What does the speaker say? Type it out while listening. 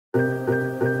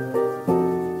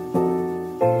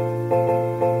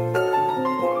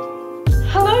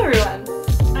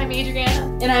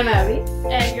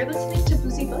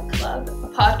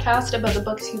podcast about the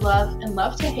books you love and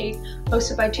love to hate,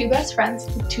 hosted by two best friends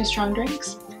with two strong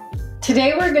drinks.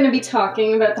 Today we're going to be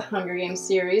talking about the Hunger Games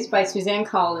series by Suzanne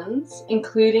Collins,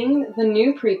 including the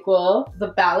new prequel, The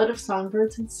Ballad of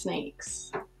Songbirds and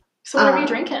Snakes. So what are we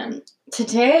drinking?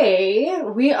 Today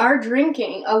we are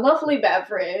drinking a lovely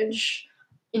beverage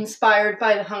inspired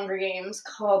by the Hunger Games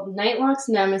called Nightlock's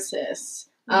Nemesis.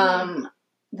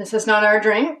 This is not our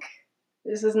drink.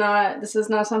 This is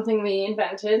not something we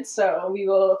invented, so we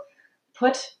will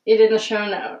put it in the show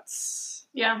notes.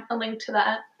 Yeah, a link to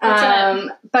that. What's in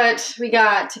it? But we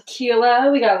got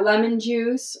tequila, we got lemon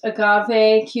juice,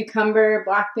 agave, cucumber,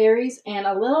 blackberries, and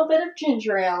a little bit of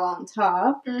ginger ale on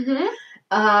top.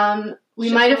 Mm-hmm.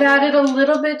 We might have added a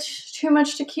little bit too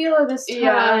much tequila this time.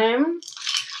 Yeah.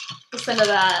 Listen to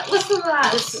that. Listen to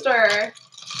that. Stir.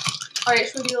 All right,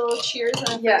 should we do a little cheers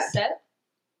and a first sip?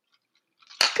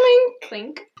 Clink.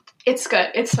 Clink. It's good.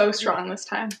 It's so strong this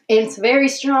time. It's very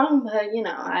strong, but,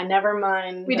 I never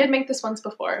mind. We did make this once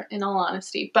before, in all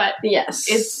honesty, but yes,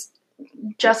 it's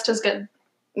just as good.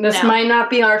 This might not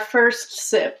be our first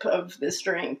sip of this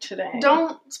drink today.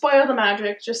 Don't spoil the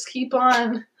magic. Just keep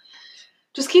with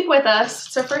us.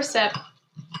 It's our first sip.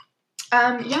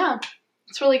 Yeah,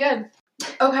 it's really good.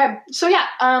 Okay, so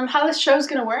how this show's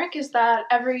gonna work is that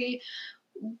every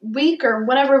week or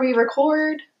whenever we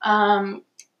record,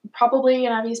 probably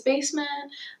in Abby's basement,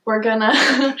 we're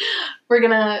gonna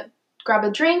grab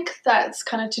a drink that's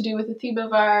kind of to do with the theme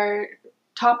of our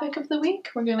topic of the week.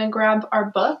 We're gonna grab our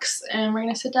books and we're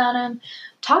gonna sit down and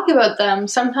talk about them.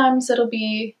 Sometimes it'll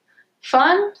be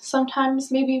fun.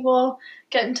 Sometimes maybe we'll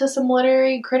get into some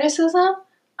literary criticism.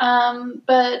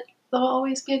 But there'll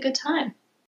always be a good time.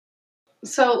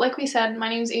 So, like we said, my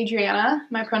name's Adriana.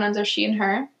 My pronouns are she and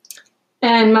her.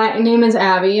 And my name is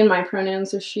Abby, and my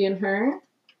pronouns are she and her.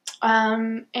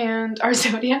 And our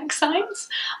zodiac signs.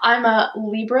 I'm a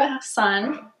Libra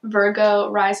sun,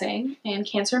 Virgo rising, and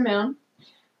Cancer moon.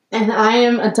 And I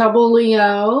am a double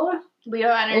Leo. Leo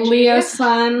energy. Leo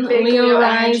sun, Leo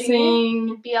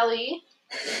rising. BLE.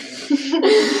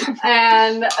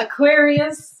 And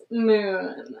Aquarius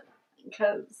moon.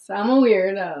 Because I'm a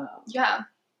weirdo. Yeah.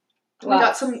 We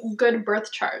got some good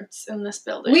birth charts in this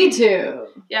building. We do.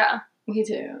 Yeah. We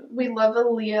do. We love a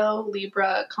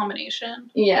Leo-Libra combination.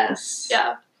 Yes.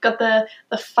 Yeah. Got the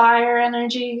fire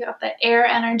energy, got the air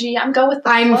energy. I'm go with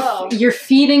the flow. You're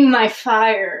feeding my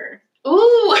fire.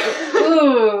 Ooh.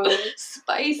 Ooh.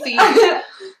 Spicy.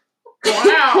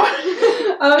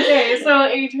 Wow. Okay, so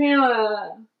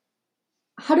Adriana,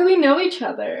 how do we know each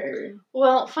other?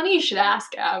 Well, funny you should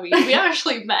ask, Abby. We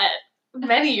actually met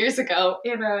many years ago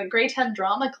in a grade 10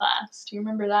 drama class. Do you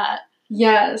remember that?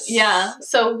 Yes. Yeah.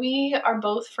 So we are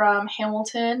both from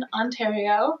Hamilton,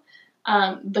 Ontario,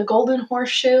 the Golden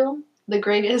Horseshoe, the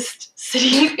greatest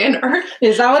city in Earth.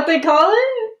 Is that what they call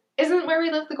it? Isn't where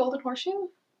we live the Golden Horseshoe?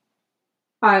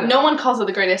 No one calls it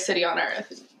the greatest city on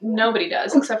Earth. Nobody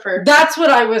does, except for... That's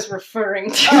what I was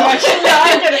referring to.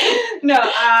 Oh. No,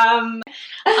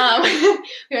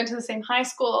 we went to the same high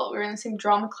school. We were in the same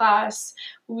drama class.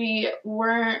 We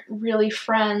weren't really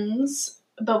friends,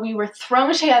 but we were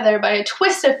thrown together by a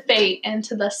twist of fate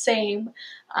into the same,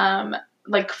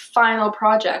 final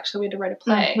project. So we had to write a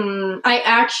play. Mm-hmm. I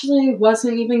actually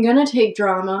wasn't even going to take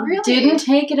drama. Really? Didn't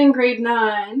take it in grade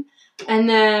 9. And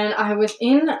then I was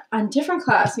in a different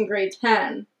class in grade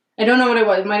 10. I don't know what it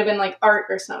was. It might have been like art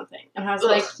or something. And I was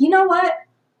like, you know what?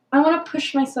 I want to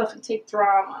push myself and take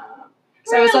drama.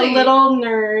 So I was a little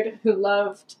nerd who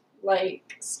loved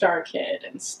like Star Kid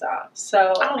and stuff.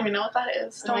 So I don't even know what that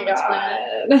is. Oh Don't my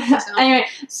explain it. god. Anyway,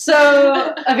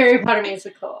 so a Harry Potter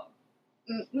musical.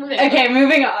 Okay,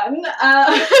 moving on.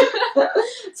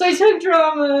 So I took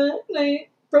drama and I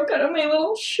broke out of my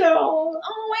little shell.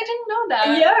 Oh, I didn't know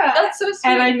that. Yeah. That's so sweet.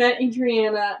 And I met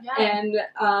Adriana, Yeah.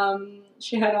 and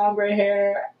she had ombre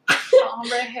hair.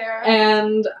 Ombre hair.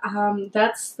 And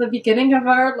that's the beginning of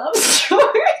our love story.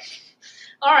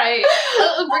 All right,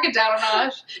 bring it down a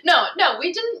notch. No,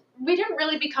 we didn't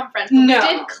really become friends. But No. We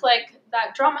did click.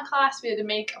 That drama class, we had to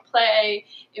make a play.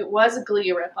 It was a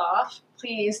Glee ripoff.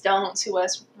 Please don't sue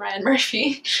us, Ryan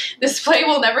Murphy. This play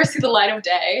will never see the light of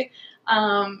day.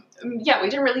 We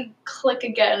didn't really click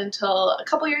again until a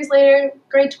couple years later,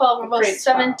 grade 12. We're both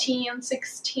 17,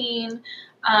 16.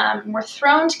 We're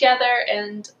thrown together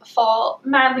and fall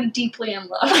madly, deeply in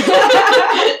love.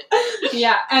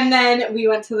 Yeah, and then we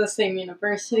went to the same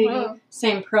university, Wow.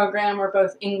 same program. We're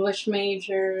both English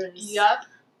majors. Yup.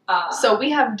 So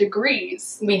we have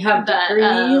degrees. We have that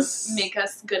degrees. make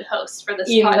us good hosts for this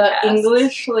in podcast. the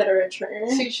English literature.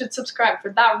 So you should subscribe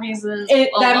for that reason.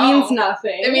 That means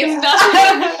nothing. It means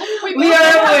nothing. We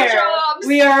are aware. Jobs.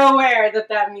 We are aware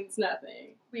that means nothing.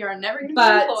 We are never going to be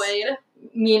But employed.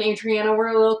 me and Adriana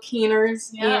were little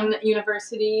keeners in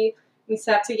university. We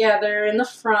sat together in the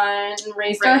front and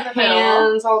raised our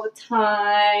hands all the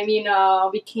time,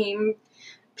 became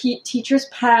teachers'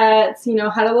 pets,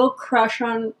 had a little crush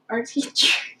on our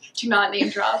teacher. Do not name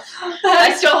drop.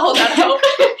 I still hold out hope.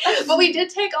 But we did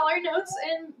take all our notes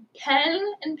in pen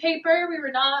and paper. We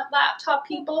were not laptop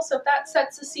people, so if that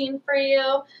sets the scene for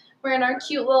you, we're in our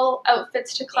cute little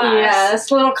outfits to class. Yes,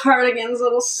 little cardigans,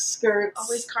 little skirts.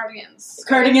 Always cardigans.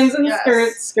 Cardigans and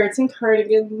skirts and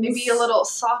cardigans. Maybe a little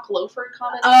sock loafer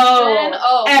combination.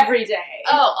 Oh, every day.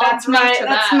 Oh, that's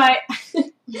my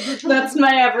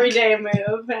everyday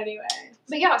move anyway.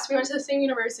 But yeah, so we went to the same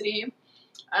university.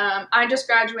 I just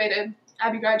graduated.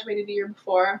 Abby graduated the year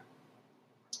before.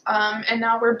 And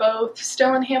now we're both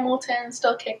still in Hamilton,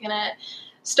 still kicking it,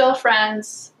 still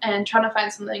friends, and trying to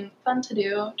find something fun to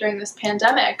do during this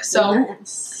pandemic. So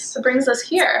it brings us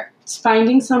here.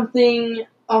 Finding something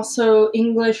also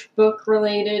English book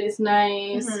related is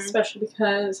nice, especially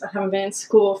because I haven't been in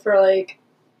school for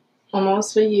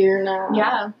almost a year now.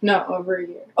 Yeah. No, over a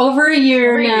year. Over a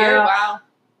year now. Wow.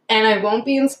 And I won't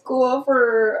be in school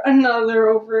for another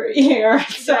over a year.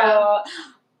 So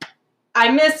I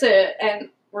miss it. And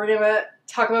we're going to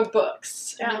talk about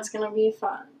books. Yeah. And it's going to be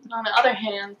fun. On the other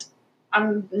hand,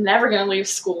 I'm never going to leave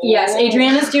school. Yes,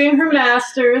 Adriana's doing her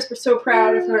master's. We're so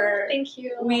proud of her. Thank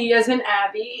you. We as in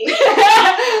Abby.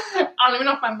 I don't even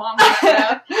know if my mom knows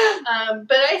that.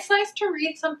 But it's nice to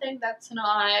read something that's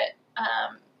not...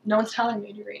 no one's telling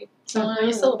me to read. It's not on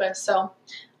your syllabus. So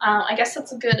I guess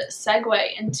that's a good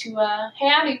segue into, hey,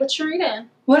 Abby, what you reading?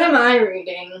 What am I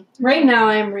reading? Right now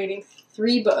I'm reading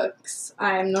 3 books.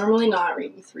 I'm normally not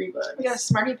reading 3 books. We got a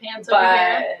smarty pants over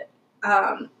here.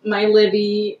 My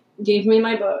Libby gave me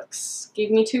my books.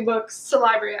 Gave me 2 books. It's a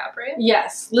library app, right?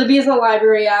 Yes. Libby is a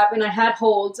library app, and I had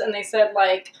holds, and they said,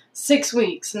 6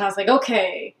 weeks. And I was like,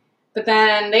 okay. But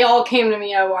then they all came to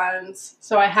me at once.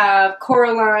 So I have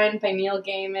Coraline by Neil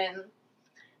Gaiman.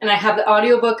 And I have the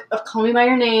audiobook of Call Me By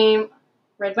Your Name,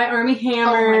 read by Armie Hammer.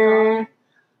 Oh my God.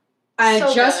 I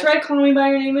just read Call Me By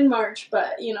Your Name in March,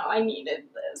 but, I needed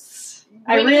this.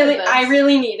 I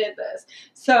really needed this.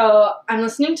 So I'm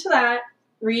listening to that,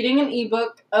 reading an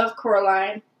ebook of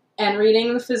Coraline, and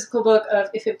reading the physical book of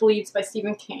If It Bleeds by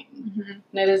Stephen King. Mm-hmm. And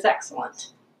it is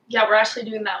excellent. Yeah, we're actually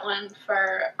doing that one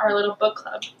for our little book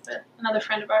club with another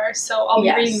friend of ours. So I'll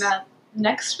be reading that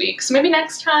next week. So maybe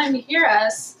next time you hear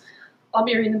us, I'll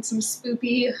be reading some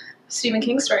spoopy Stephen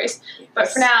King stories. Yes. But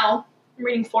for now, I'm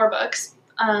reading 4 books.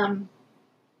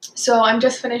 So I'm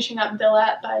just finishing up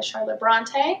Villette by Charlotte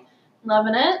Bronte.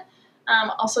 Loving it.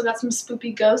 Also got some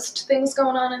spoopy ghost things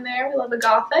going on in there. We love the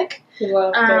gothic. We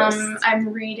love ghosts.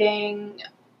 I'm reading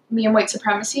Me and White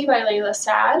Supremacy by Layla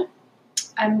Saad.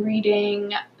 I'm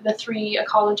reading The 3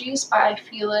 Ecologies by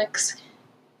Felix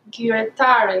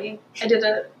Guattari. I did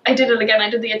it again. I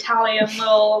did the Italian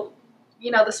little,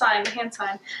 the sign, the hand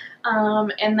sign.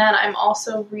 And then I'm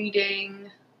also reading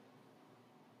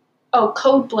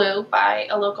Code Blue by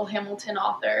a local Hamilton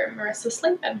author, Marissa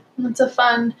Slinkman. It's a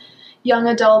fun young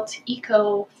adult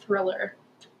eco thriller.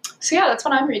 So yeah, that's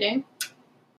what I'm reading.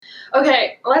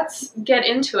 Okay, let's get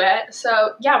into it.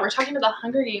 So yeah, we're talking about the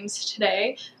Hunger Games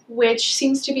today, which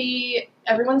seems to be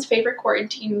everyone's favorite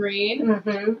quarantine read.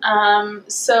 Mm-hmm.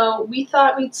 So we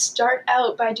thought we'd start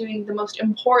out by doing the most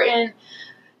important.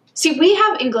 See, we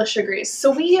have English degrees, so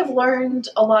we have learned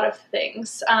a lot of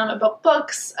things about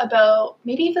books, about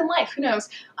maybe even life, who knows.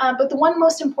 But the one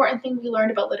most important thing we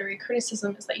learned about literary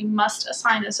criticism is that you must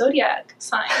assign a zodiac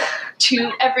sign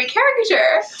to every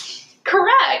character.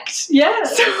 Correct.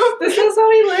 Yes. So, this is how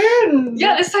we learn.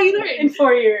 Yeah, this is how you learn. In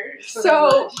 4 years.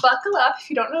 So buckle up. If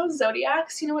you don't know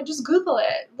zodiacs, just Google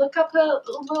it. Look up a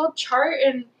little chart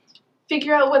and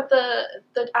figure out what the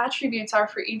attributes are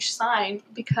for each sign,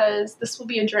 because this will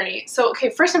be a journey. So,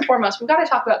 okay, first and foremost, we've got to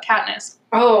talk about Katniss.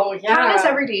 Oh, yeah. Katniss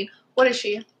Everdeen. What is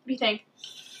she? What do you think?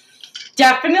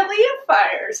 Definitely a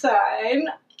fire sign.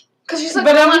 Because she's on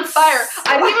fire.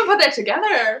 I didn't even put that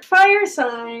together. Fire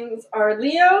signs are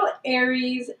Leo,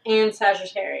 Aries, and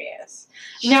Sagittarius.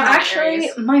 Now, actually,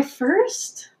 my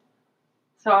first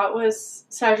thought was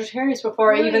Sagittarius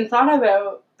before I even thought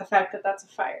about the fact that that's a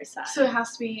fire sign. So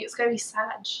it's gotta be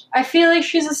Sag. I feel like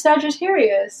she's a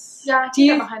Sagittarius. Yeah, do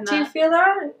you feel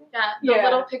that? Yeah, the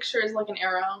little picture is like an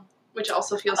arrow, which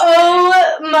also feels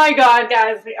Oh my god,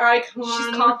 guys, the icon.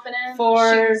 She's confident.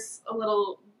 She's a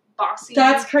little bossy.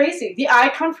 That's crazy. The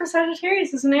icon for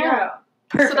Sagittarius is an arrow. Yeah.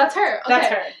 Perfect. So that's her. Okay. That's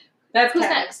her. That's Who's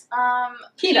Kat. next?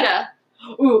 PETA.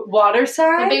 Ooh, water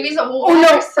sign? The baby's a Oh, water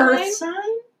no, sign. earth sign?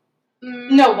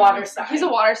 No, water sign. He's a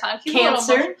water sign. He's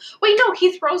Cancer? Wait, no,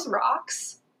 he throws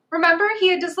rocks. Remember?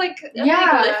 He does like a big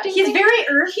lifting he's thing? very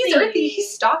earthy. He's earthy. He's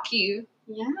stocky.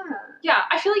 Yeah. Yeah,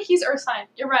 I feel like he's earth sign.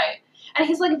 You're right. And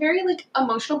he's like very like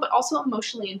emotional, but also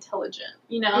emotionally intelligent.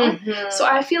 You know. Mm-hmm. So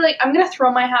I feel like I'm gonna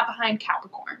throw my hat behind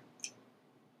Capricorn.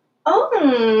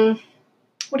 Oh.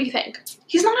 What do you think?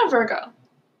 He's not a Virgo.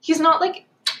 He's not like.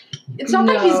 It's not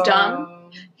that he's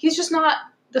dumb. He's just not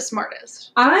the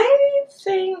smartest. I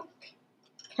think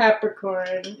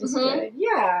Capricorn is Mhm. good.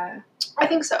 Yeah. I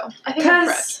think so. I think I'm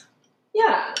correct.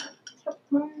 Yeah.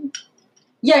 Capricorn.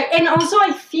 Yeah, and also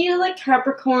I feel like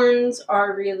Capricorns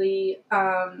are really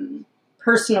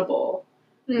personable.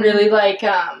 Mm. Really like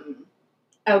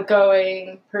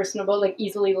outgoing, personable, like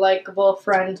easily likable,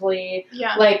 friendly,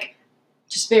 Yeah. like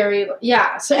just very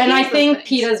So and I He is those think things.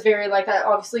 PETA's very like that.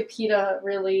 Obviously PETA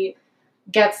really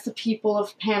gets the people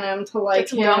of Panem to like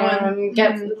Gets 'em going. him,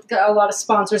 gets a lot of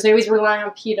sponsors. They always rely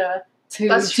on PETA to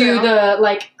That's do true. the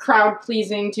like crowd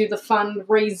pleasing, do the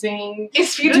fundraising.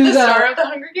 Is PETA do the the- star of the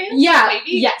Hunger Games? Yeah,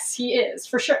 Maybe? yes, he is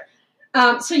for sure.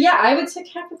 So yeah, I would say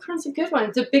Capricorn's a good one.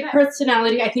 It's a big Okay.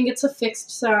 personality. I think it's a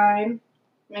fixed sign.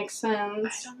 Makes I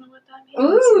sense. don't know what that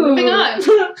means. Ooh. Moving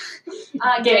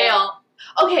on. Gail. Gail.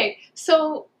 Okay,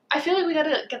 so I feel like we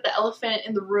gotta get the elephant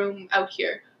in the room out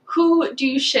here. Who do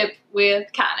you ship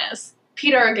with Katniss?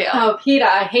 Peter or Gail? Oh, PETA,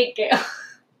 I hate Gail.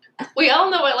 We all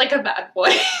know I like a bad boy.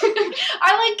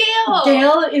 I like Gail.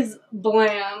 Gail is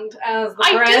bland as the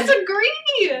I bread.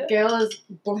 disagree. Gail is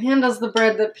bland as the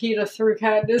bread that PETA threw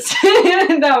Candace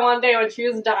that one day when she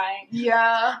was dying.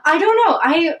 Yeah. I don't know.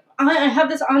 I have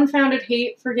this unfounded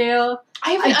hate for Gail.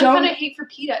 I have I an don't- unfounded hate for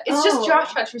PETA. It's just Oh. Josh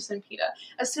Hutcherson PETA.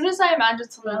 As soon as I imagine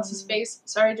someone else's face,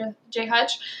 sorry, Jay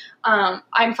Hutch,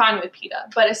 I'm fine with PETA.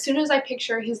 But as soon as I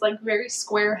picture his like very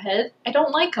square head, I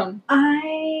don't like him.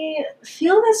 I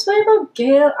feel this way about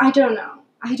Gail. I don't know.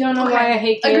 I don't know Okay. why I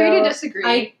hate Gail. Agree to disagree.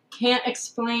 I can't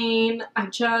explain. I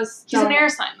just He's an don't air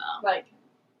sign though. like.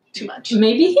 Too much.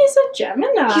 Maybe he's a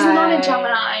Gemini. He's not a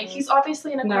Gemini. He's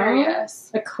obviously an No? Aquarius.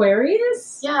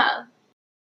 Aquarius? Yeah.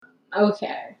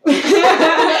 Okay.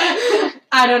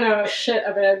 I don't know shit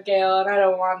about Gail, and I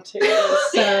don't want to.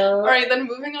 So All right, then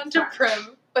moving on to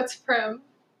Prim. What's Prim?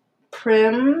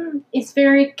 Prim is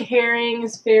very caring.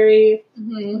 Is very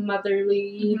Mm-hmm.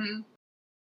 motherly.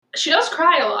 She does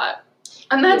cry a lot,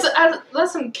 and that's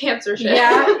some Cancer shit.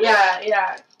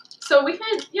 Yeah. So we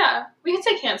could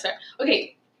say Cancer.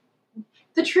 Okay.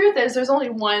 The truth is, there's only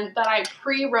one that I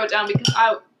wrote down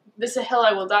because this is a hill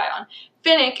I will die on.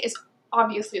 Finnick is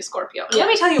obviously a Scorpio. And let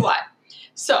me Yes. tell you why.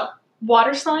 So,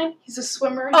 water sign, he's a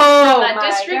swimmer. He's Oh from that my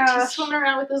district. gosh. He's swimming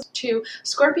around with those two.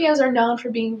 Scorpios are known for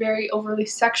being very overly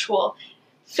sexual.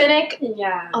 Finnick,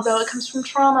 Yes. although it comes from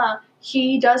trauma,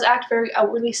 he does act very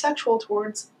outwardly sexual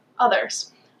towards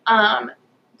others.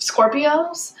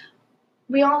 Scorpios,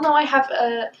 we all know I have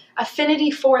a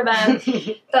affinity for them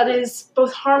that is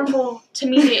both harmful to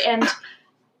me and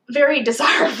very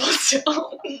desirable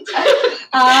still.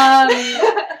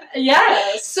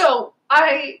 Yes. So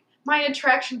my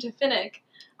attraction to Finnick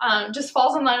just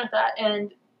falls in line with that,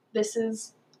 and this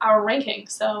is our ranking.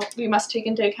 So we must take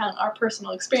into account our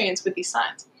personal experience with these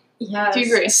signs. Yes. Do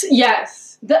you agree?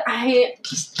 Yes.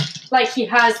 He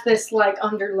has this like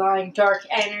underlying dark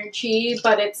energy,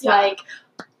 but it's Yeah. like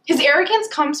His arrogance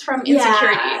comes from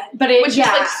insecurity, yeah, but it which is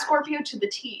like Scorpio to the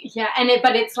T. yeah,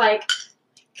 but it's like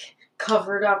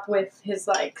covered up with his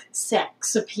like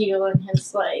sex appeal and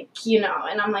his like and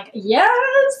I'm like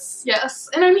yes. Yes,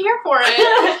 and I'm here for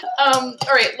it. All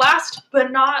right, last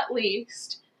but not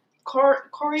least,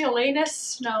 Coriolanus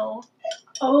Snow.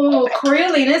 Oh,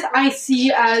 Coriolanus I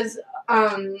see as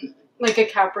like a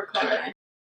Capricorn.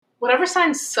 Whatever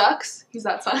sign sucks, he's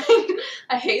that sign.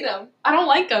 I hate him. I don't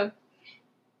like him.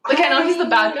 Like, I know he's the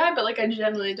bad guy, but, like, I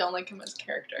genuinely don't like him as a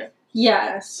character.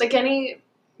 Yes. Like,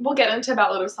 we'll get into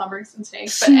Ballad of Songbirds and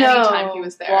Snakes, but anytime he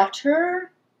was there.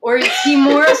 Water? Or is he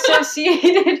more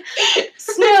associated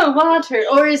snow, water?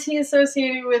 Or is he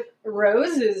associated with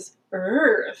roses,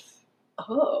 earth?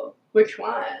 Oh, which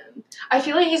one? I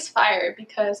feel like he's fire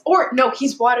because, or no,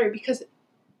 he's water because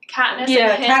Katniss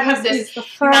Yeah, and him have Katniss this is the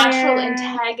fire. natural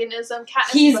antagonism.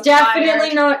 Katniss He's is the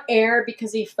definitely fire. not air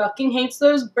because he fucking hates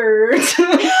those birds.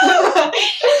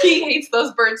 He hates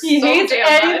those birds He so hates damn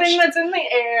anything much. that's in the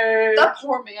air. That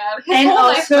poor man. His And whole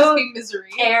life also, must be misery.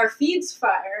 Air feeds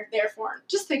fire, therefore.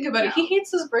 Just think about it. No. He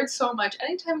hates those birds so much.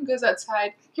 Anytime he goes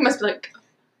outside, he must be like,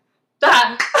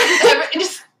 that.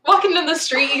 walking down the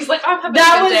street. He's like, I'm having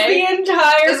That a was good day. the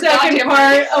entire This second goddamn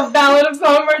part bird. of Ballad of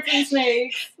Songbirds and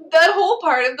Snakes. That whole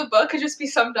part of the book could just be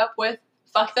summed up with,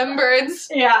 fuck them birds.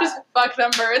 Yeah. Just fuck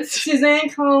them birds. Suzanne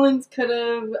Collins could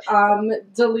have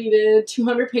deleted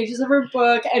 200 pages of her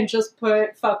book and just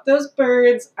put, fuck those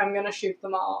birds, I'm gonna shoot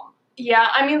them all. Yeah,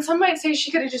 I mean, some might say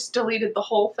she could have just deleted the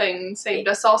whole thing and saved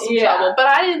us all some Yeah. trouble, but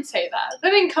I didn't say that. That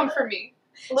didn't come from me.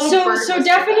 A little bird So was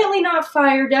definitely not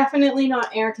fire, definitely not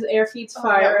air, because air feeds Oh,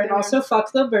 fire, yeah, and yeah. also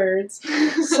fuck the birds.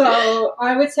 good. So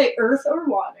I would say earth or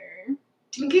water. Do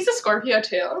you think he's a Scorpio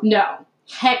too? No.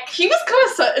 Heck. He was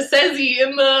kind of sassy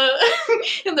in the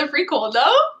in the prequel,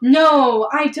 no? No,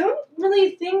 I don't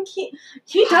really think he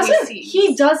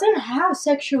Pisces. doesn't have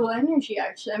sexual energy,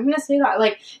 actually. I'm gonna say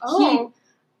that. Oh,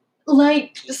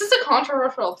 this is a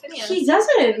controversial opinion. He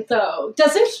doesn't, though.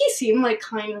 Doesn't he seem like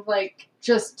kind of like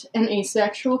just an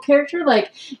asexual character?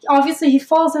 Like, obviously he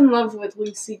falls in love with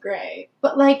Lucy Gray,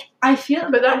 but like, I feel...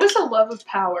 But that was a love of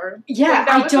power. Yeah, Like, that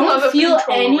I was a love don't of feel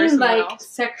control any over someone like else.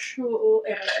 sexual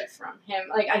energy from him.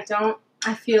 Like,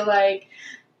 I feel like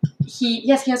he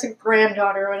has a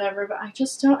granddaughter or whatever, but I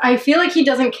just don't, I feel like he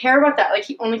doesn't care about that. Like,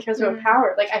 he only cares about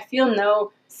power. Like, I feel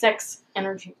no sex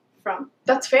energy from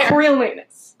That's fair.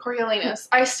 Coriolanus. Coriolanus.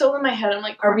 I still in my head, I'm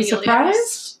like, Are we Cornelius.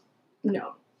 surprised?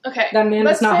 No. Okay. That man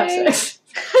Let's does not say- have sex.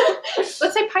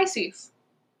 Let's say Pisces.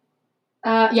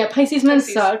 Yeah, Pisces men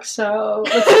Pisces. suck, so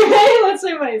let's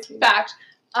say Pisces. Fact.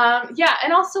 Yeah,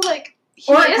 and also like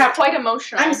he Or is Cap- quite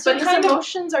emotional, I'm still but his kind of-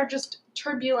 emotions are just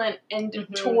turbulent and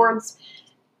Mhm. towards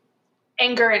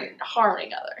anger and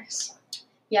harming others.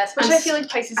 Yes, Which I feel like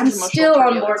Pisces I'm is emotional still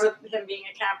on turbulence. board with him being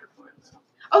a Capricorn,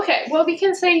 though. Okay, well we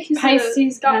can say he's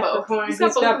Pisces, got both. Capricorn, He's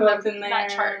got both in there. that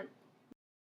chart.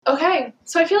 Okay,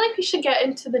 so I feel like we should get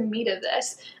into the meat of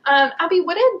this. Abby,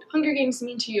 what did Hunger Games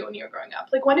mean to you when you were growing up?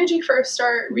 Like, when did you first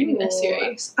start reading this Ooh.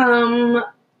 series?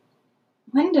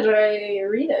 When did I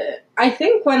read it? I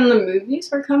think when the movies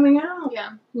were coming out. Yeah.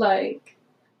 Like,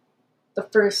 the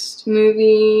first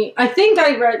movie. I think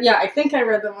I read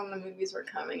them when the movies were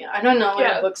coming out. I don't know when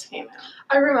Yeah. the books came out.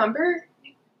 I remember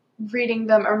reading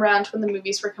them around when the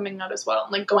movies were coming out as well,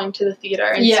 like going to the theater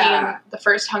and Yeah. seeing the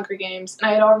first Hunger Games. And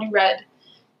I had already read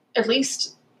at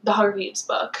least the Hunger Games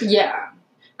book. Yeah. And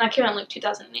that came out in like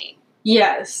 2008.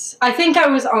 Yes. I think I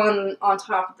was on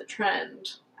top of the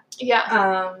trend.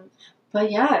 Yeah. But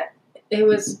yeah, it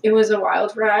was a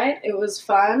wild ride. It was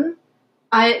fun.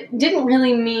 It didn't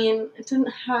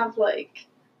have like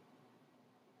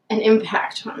an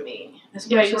impact on me as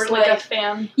Yeah, much you were as like a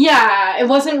fan. yeah, it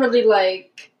wasn't really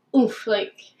like oof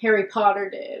like Harry Potter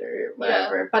did or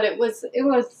whatever, but it was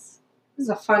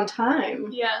a fun time.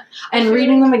 Yeah. And feel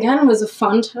reading like- them again was a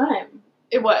fun time.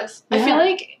 It was. I Yeah. feel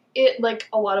like it, like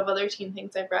a lot of other teen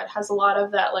things I've read, has a lot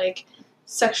of that like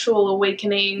sexual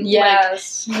awakening.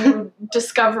 Yes. Like, you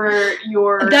discover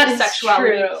your That is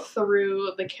sexuality true.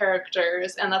 through the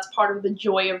characters, and that's part of the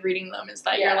joy of reading them, is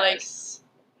that you're like, Yes.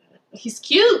 he's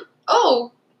cute.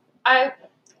 Oh, I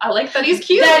like that he's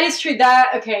cute. That is true.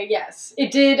 Okay, yes.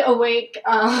 It did awake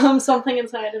something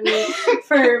inside of me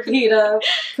for Peeta,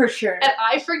 for sure. And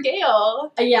I for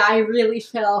Gail. Yeah, I really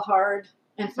fell hard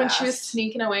and fast. When she was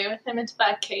sneaking away with him into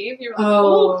that cave, you were like,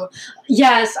 oh. Oh,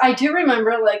 yes. I do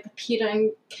remember, like, the Peeta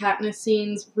and Katniss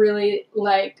scenes really,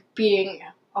 like, being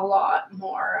a lot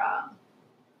more,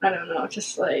 I don't know,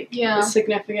 just, like, Yeah.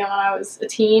 significant when I was a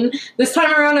teen. This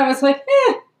time around, I was like,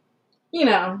 you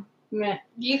know, meh.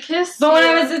 You kissed. But when you.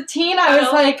 I was a teen, I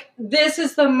was like, this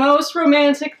is the most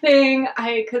romantic thing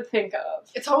I could think of.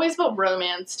 It's always about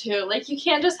romance, too. Like, you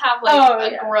can't just have, like, Oh,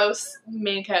 a yeah. gross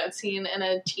makeout scene in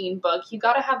a teen book. You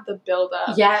gotta have the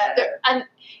build-up. Yeah. And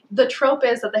the trope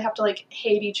is that they have to, like,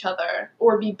 hate each other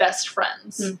or be best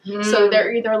friends. Mhm. So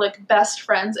they're either, like, best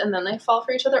friends and then they fall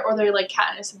for each other, or they're, like,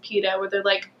 Katniss and Peeta, where they're,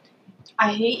 like,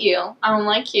 I hate you. I don't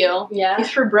like you. You Yeah.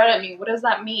 threw bread at me. What does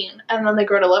that mean? And then they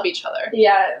grow to love each other.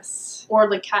 Yes. Or,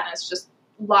 like, Katniss just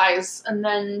lies, and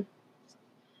then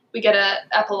we get a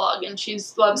epilogue, and she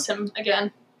loves him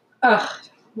again. Ugh.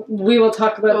 We will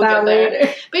talk about We'll that get there.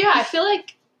 later. But yeah, I feel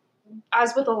like,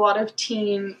 as with a lot of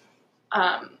teen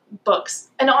books,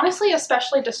 and honestly,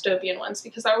 especially dystopian ones,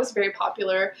 because that was very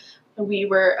popular when we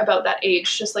were about that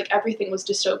age, just like everything was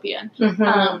dystopian.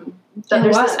 Mhm. That It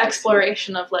there's was. this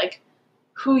exploration of like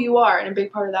who you are, and a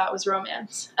big part of that was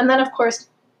romance. And then, of course,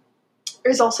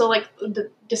 there's also like the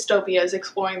dystopias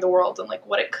exploring the world and like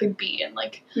what it could be and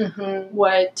like Mhm.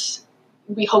 what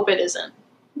we hope it isn't.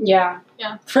 Yeah.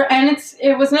 Yeah.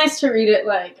 It was nice to read it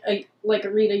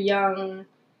read a young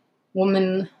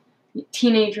woman,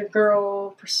 teenager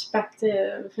girl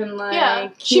perspective, and like Yeah,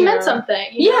 she you meant know. something.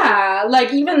 you know? Yeah,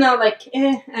 like even though like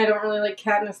I don't really like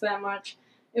Katniss that much,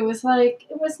 it was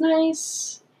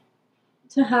nice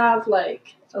to have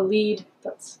like a lead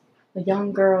that's a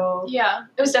young girl. Yeah,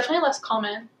 it was definitely less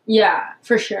common. Yeah,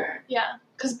 for sure. Yeah,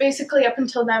 because basically up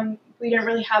until then, we didn't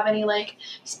really have any, like,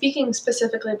 speaking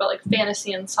specifically about, like,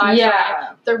 fantasy and sci-fi,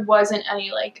 Yeah. there wasn't any,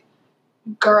 like,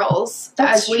 girls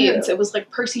That's as leads. true. It was,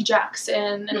 like, Percy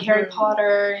Jackson and Mhm. Harry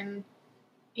Potter and,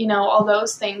 you know, all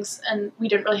those things. And we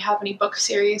didn't really have any book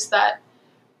series that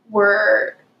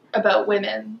were about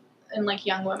women and, like,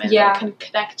 young women Yeah. that can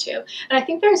connect to. And I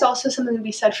think there's also something to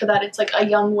be said for that. It's, like, a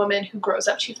young woman who grows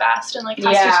up too fast and, like,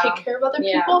 has Yeah. to take care of other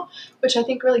Yeah. people, which I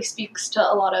think really speaks to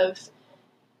a lot of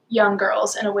young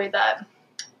girls in a way that,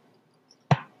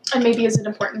 and maybe is an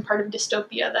important part of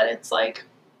dystopia, that it's like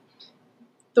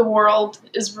the world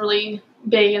is really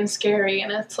big and scary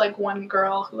and it's like one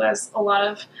girl who has a lot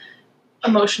of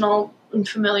emotional and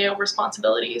familial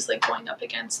responsibilities, like, going up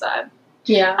against that.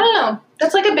 Yeah. I don't know.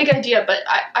 That's like a big idea, but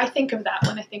I think of that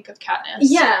when I think of Katniss.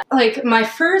 Yeah, like my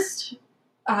first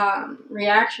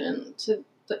reaction to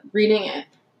reading it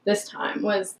this time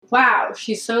was, wow,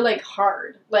 she's so like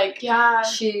hard. Like, Yeah.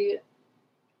 she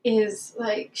is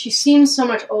like, she seems so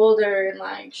much older, and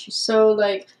like she's so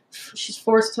like she's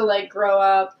forced to like grow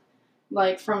up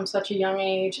like from such a young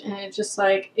age, and it just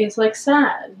like is like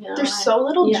sad. You know? There's so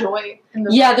little yeah. joy in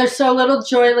the Yeah, there's so little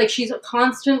joy. Like, she's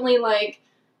constantly like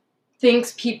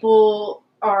thinks people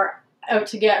are out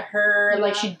to get her. Yeah.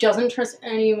 Like, she doesn't trust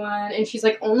anyone, and she's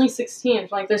like only 16.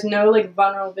 Like, there's no like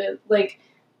vulnerable, like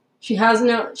she's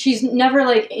never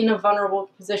like in a vulnerable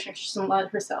position. She doesn't let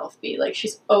herself be. Like,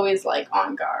 she's always like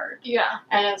on guard. Yeah.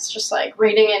 And it's just like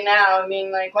reading it now, I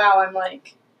mean, like, wow, I'm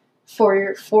like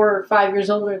 4 or 5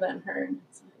 years older than her, and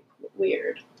it's like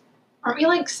weird. Aren't we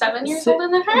like 7 years Si- older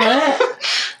than her?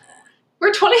 What?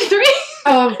 We're 23.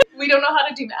 Oh, We don't know how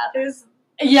to do math.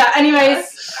 yeah,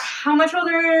 anyways, how much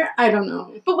older? I don't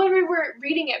know. But when we were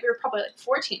reading it, we were probably like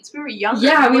 14, so we were younger.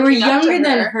 Yeah, we were looking up to younger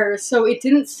than her, so it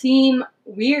didn't seem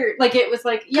weird. Like, it was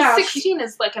like, yeah, 16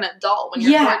 is like an adult when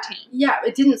you're yeah, 14. yeah,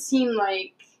 it didn't seem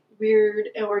like weird,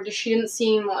 or she didn't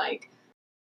seem like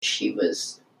she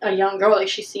was a young girl. Like,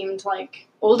 she seemed like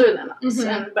older than us.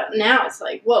 Mhm. But now it's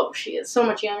like, whoa, she is so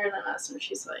much younger than us, and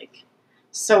she's like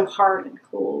so hard and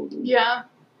cold. Yeah.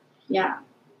 Yeah.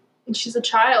 And she's a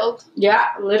child. Yeah,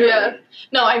 literally. Yeah.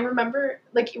 No, I remember,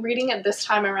 like, reading it this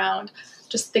time around,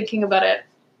 just thinking about it,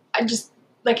 I just,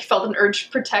 like, felt an urge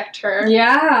to protect her.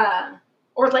 Yeah.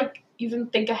 Or, like, even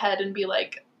think ahead and be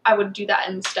like, I would do that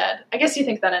instead. I guess you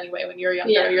think that anyway when you're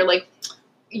younger. Yeah. You're like,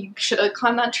 you should have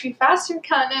climbed that tree faster,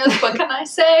 Katniss. What can I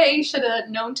say? You should have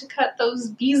known to cut those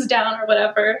bees down or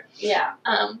whatever. Yeah.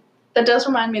 That does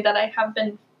remind me that I have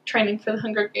been training for the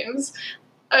Hunger Games.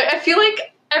 I feel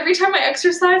like every time I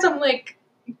exercise, I'm like,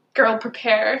 girl,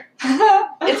 prepare.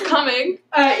 It's coming.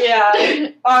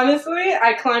 Yeah. Honestly,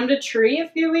 I climbed a tree a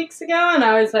few weeks ago, and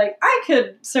I was like, I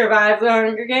could survive the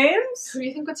Hunger Games. Who do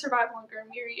you think would survive longer,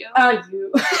 me or you?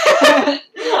 You.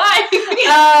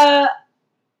 Why?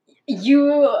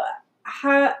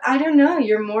 I don't know,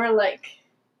 you're more, like,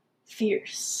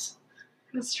 fierce.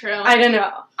 That's true. I don't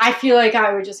know. I feel like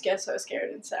I would just get so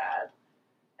scared and sad.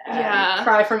 And Yeah.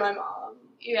 cry for my mom.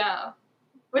 Yeah.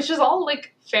 Which is all,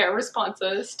 like, fair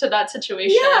responses to that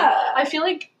situation. Yeah. I feel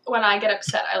like when I get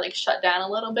upset, I, like, shut down a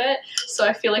little bit. So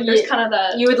I feel like there's Yeah. kind of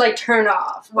that You would, like, turn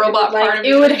off. robot like, part of me.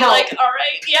 it would be help. like, all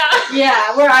right, yeah.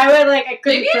 Yeah, where I would, like, I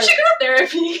couldn't Maybe you should go to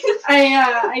therapy.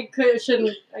 I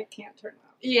can't turn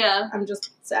off. Yeah. I'm just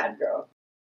a sad girl.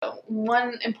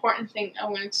 One important thing I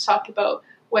wanted to talk about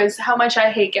was how much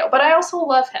I hate Gale, but I also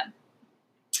love him.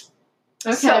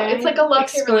 Okay. So it's like a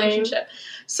love-hate Explain. relationship.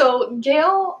 So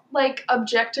Gale, like,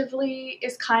 objectively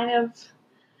is kind of,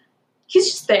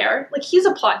 he's just there. Like, he's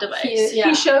a plot device. Yeah.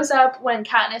 He shows up when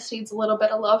Katniss needs a little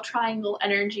bit of love triangle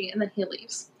energy, and then he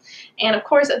leaves. And of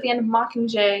course, at the end of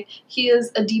Mockingjay, he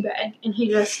is a D-bag, and he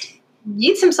just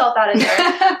yeets himself out of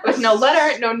there with no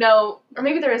letter, no note, or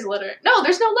maybe there is a letter. No,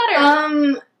 there's no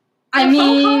letter. I No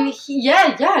phone mean,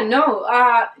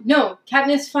 no.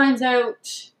 Katniss finds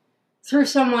out through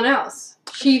someone else.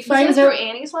 She Was finds it out. through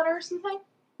Annie's letter or something?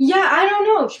 Yeah, I don't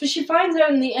know. But she finds out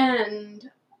in the end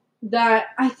that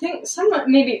I think someone,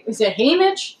 maybe, is it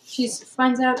Haymitch? She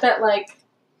finds out that, like,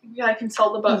 Yeah, I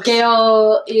consult the books.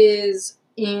 Gale is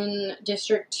in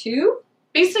District 2?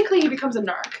 Basically, he becomes a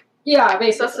narc. Yeah,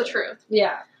 basically. That's the truth.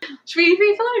 Yeah. Should we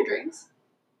refill our drinks?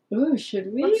 Ooh,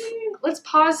 should we? Let's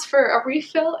pause for a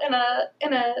refill and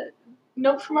a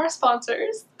note from our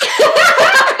sponsors.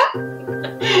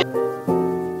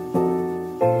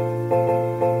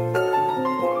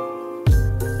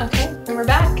 Okay, and we're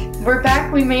back. We're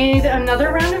back. We made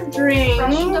another round of drinks.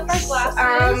 Freshened up our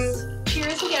glasses.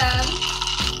 Cheers again.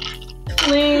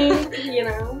 wrestling, you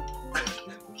know.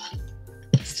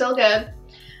 Still good.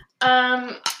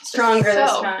 Stronger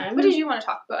this time. What did you want to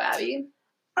talk about, Abby?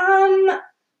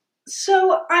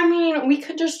 So I mean, we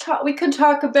could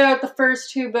talk about the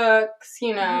first 2 books,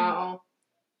 you know,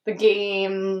 the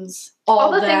games,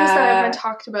 all the that. things that have been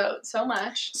talked about so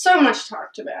much. So much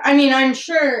talked about. I mean, I'm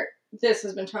sure this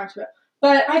has been talked about,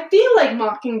 but I feel like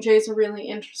Mockingjay is a really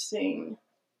interesting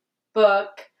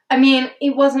book. I mean,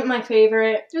 it wasn't my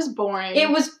favorite. It was boring. It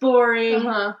was boring,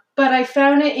 but I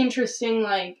found it interesting,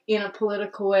 like, in a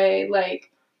political way,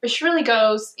 like... It really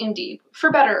goes in deep,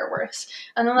 for better or worse.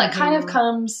 And then that kind of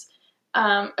comes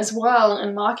as well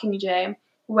in Mockingjay,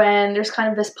 when there's kind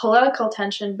of this political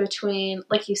tension between,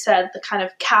 like you said, the kind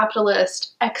of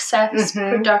capitalist excess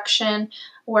production,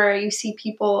 where you see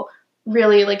people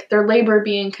really, like, their labor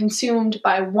being consumed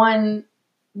by the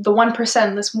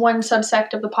 1%, this one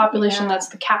subsect of the population that's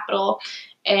the capital,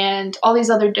 and all these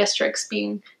other districts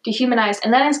being dehumanized.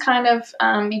 And then it's kind of,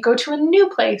 you go to a new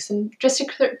place in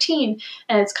District 13,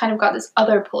 and it's kind of got this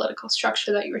other political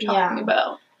structure that you were talking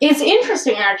about. It's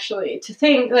interesting, actually, to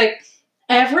think, like,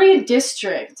 every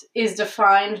district is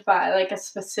defined by, like, a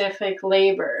specific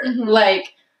labor.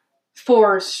 Like,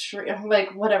 forestry,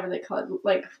 like, whatever they call it,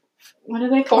 like... What do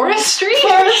they call Forestry? it?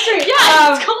 Forestry.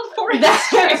 Yeah, it's called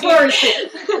forestry. Forestry.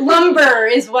 Lumber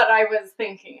is what I was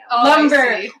thinking of. Oh,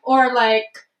 Lumber, or like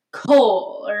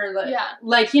coal, or like,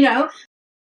 like, you know.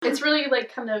 It's really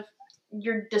like kind of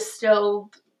your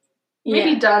distilled,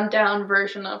 maybe dumbed down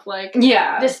version of like,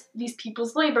 these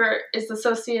people's labor is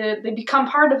associated, they become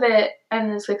part of it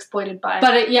and is exploited by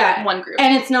one group.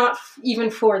 And it's not even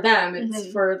for them,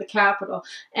 it's for the capital.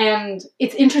 And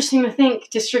it's interesting to think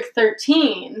District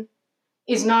 13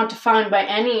 is not defined by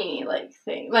any, like,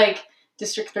 thing. Like,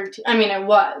 District 13, I mean, it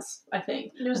was, I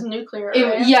think. It was nuclear,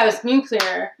 right? Yeah, it was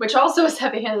nuclear. Which also is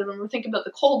heavy-handed when we're thinking about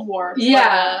the Cold War.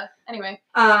 Yeah. But, anyway.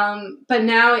 But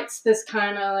now it's this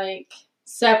kind of, like,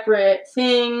 separate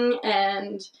thing,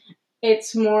 and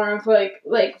it's more of,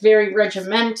 like very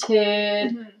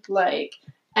regimented, like,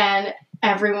 and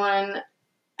everyone,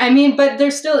 I mean, but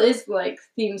there still is, like,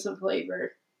 themes of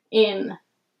labor in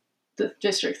the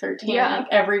District 13. Like,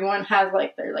 everyone has,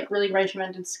 like, their, like, really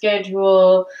regimented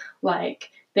schedule, like,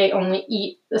 they only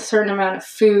eat a certain amount of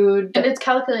food. And it's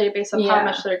calculated based on how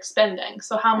much they're expending.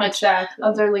 So how much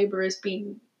of their labor is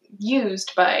being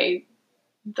used by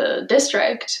the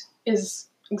district is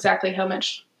exactly how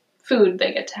much food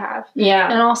they get to have. Yeah.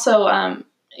 And also,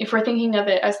 if we're thinking of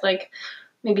it as, like,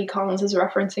 maybe Collins is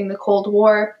referencing the Cold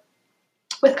War,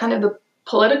 with kind of the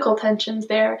political tensions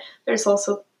there's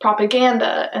also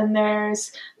propaganda, and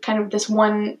there's kind of this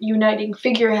one uniting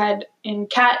figurehead in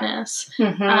Katniss,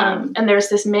 and there's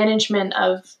this management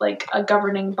of, like, a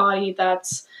governing body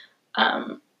that's,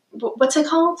 what's it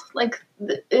called? Like,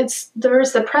 there's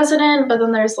the president, but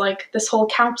then there's, like, this whole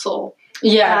council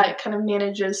that kind of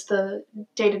manages the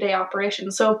day-to-day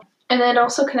operations. So, and it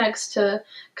also connects to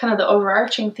kind of the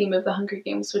overarching theme of the Hunger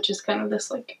Games, which is kind of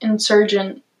this, like,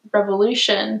 insurgent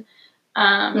revolution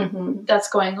that's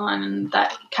going on, and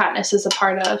that Katniss is a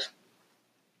part of.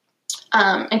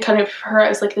 And kind of her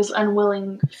as, like, this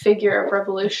unwilling figure of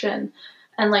revolution.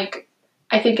 And, like,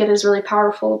 I think it is really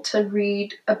powerful to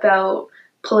read about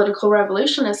political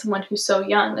revolution as someone who's so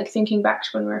young. Like, thinking back to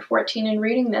when we were 14 and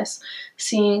reading this,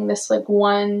 seeing this, like,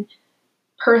 one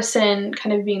person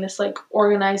kind of being this, like,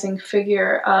 organizing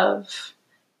figure of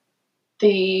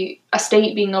a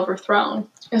state being overthrown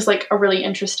is, like, a really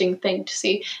interesting thing to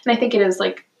see. And I think it is,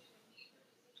 like,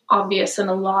 obvious in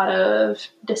a lot of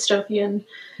dystopian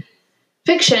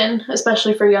fiction,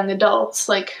 especially for young adults.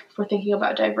 Like, if we're thinking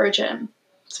about Divergent,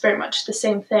 it's very much the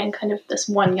same thing, kind of this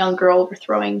one young girl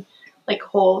overthrowing, like,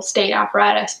 whole state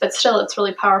apparatus, but still it's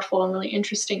really powerful and really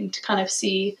interesting to kind of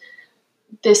see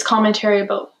this commentary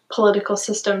about political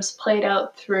systems played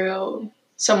out through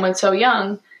someone so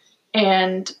young,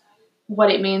 and what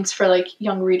it means for, like,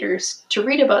 young readers to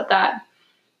read about that,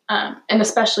 and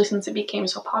especially since it became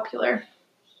so popular.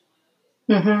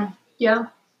 Yeah.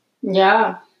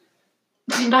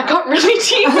 That got really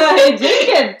deep. I did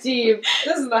get deep.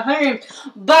 This is the Hunger Games.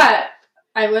 But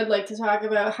I would like to talk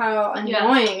about how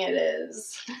annoying it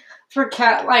is for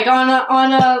like,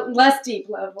 on a less deep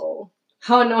level,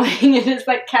 how annoying it is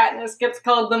that Katniss gets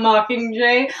called the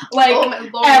Mockingjay,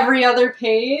 like, every other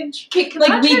page. Can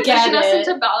like, we get us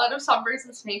into Ballad of Songbirds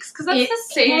and Snakes? Because that's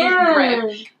the same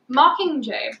right?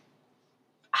 Mockingjay.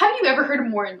 Have you ever heard a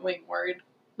more annoying word?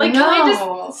 Like, no. Can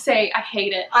I just say, I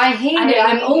hate it. I hate it.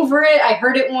 I'm over it. I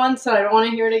heard it once, and I don't want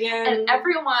to hear it again. And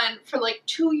everyone, for, like,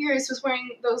 2 years, was wearing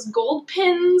those gold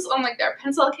pins on, like, their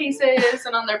pencil cases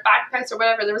and on their backpacks or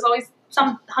whatever. There was always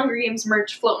some Hunger Games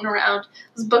merch floating around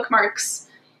as bookmarks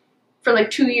for like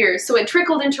 2 years. So it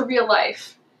trickled into real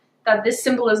life that this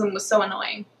symbolism was so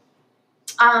annoying.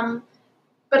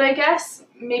 But I guess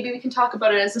maybe we can talk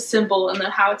about it as a symbol and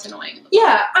then how it's annoying.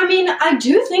 Yeah, I mean, I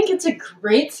do think it's a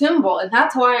great symbol, and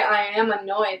that's why I am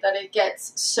annoyed that it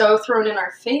gets so thrown in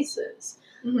our faces.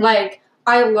 Mm-hmm. Like,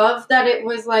 I love that it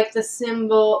was, like, the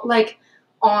symbol, like,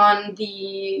 on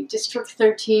the District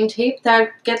 13 tape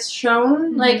that gets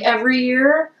shown, like, every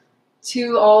year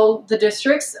to all the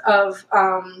districts of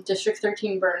District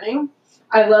 13 burning.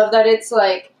 I love that it's,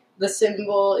 like, the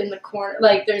symbol in the corner,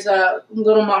 like there's a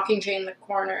little Mockingjay in the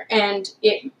corner, and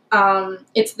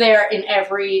it's there in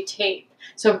every tape.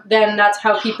 So then that's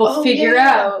how people figure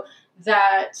out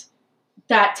that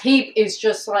tape is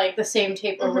just like the same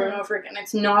tape over and over again.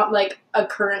 It's not like a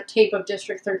current tape of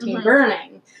District 13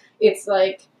 burning. It's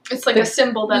like a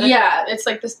symbol that it's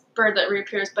like this bird that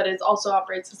reappears, but it also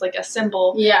operates as like a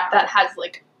symbol that has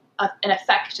like an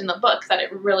effect in the book that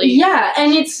it really...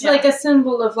 and it's like a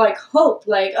symbol of, like, hope.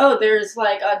 Like, oh, there's,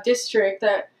 like, a district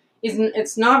that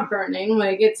it's not burning.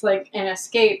 Like, it's, like, an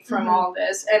escape from all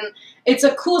this. And it's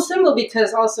a cool symbol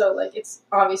because also, like, it's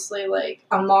obviously, like,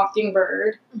 a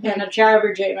mockingbird and a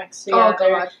jabberjay mixed together. Oh,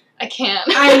 God. I can't.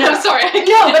 I know. I'm sorry.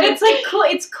 No, but it's, like, cool.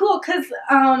 It's cool because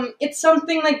it's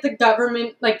something, like, the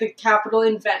government, like, the Capitol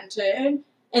invented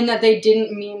and that they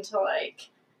didn't mean to, like...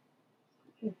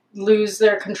 lose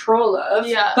their control of,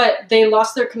 but they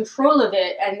lost their control of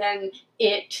it, and then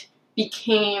it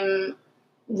became,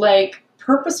 like,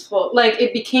 purposeful, like,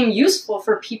 it became useful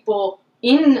for people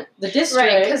in the district.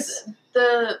 Right, because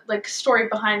the, like, story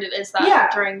behind it is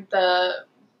that during the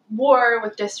war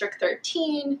with District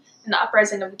 13 and the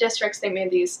uprising of the districts, they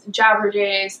made these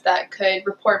jabberjays that could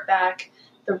report back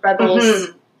the rebels'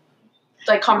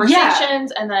 like,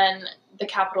 conversations, and then the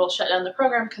Capitol shut down the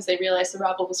program because they realized the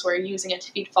rebels were using it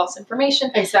to feed false information.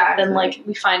 Exactly. Then, like,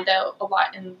 we find out a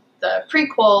lot in the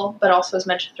prequel, but also as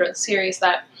mentioned throughout the series,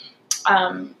 that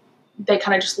they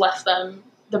kind of just left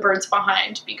the birds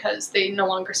behind because they no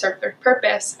longer served their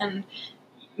purpose, and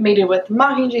made it with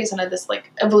mockingjays and had this,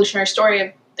 like, evolutionary story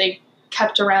of they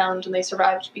kept around and they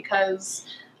survived because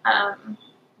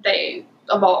they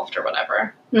evolved or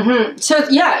whatever. So,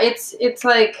 yeah, it's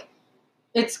like,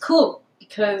 it's cool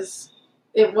because...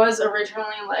 it was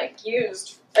originally, like,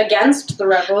 used against the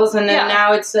rebels, and then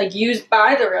now it's, like, used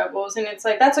by the rebels, and it's,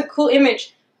 like, that's a cool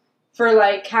image for,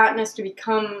 like, Katniss to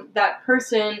become that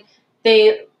person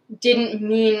they didn't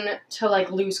mean to, like,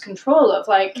 lose control of.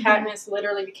 Like, Katniss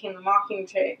literally became the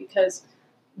Mockingjay because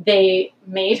they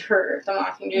made her the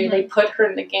Mockingjay. They put her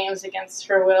in the games against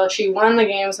her will. She won the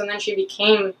games, and then she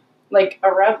became, like,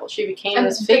 a rebel. She became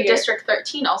this figure. And District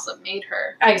 13 also made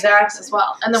her as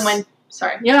well. And then when...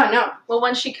 Sorry. Yeah, no. Well,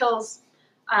 when she kills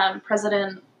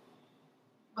President...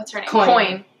 What's her name?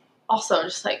 Coin. Also,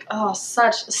 just like, oh,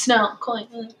 such... Snow.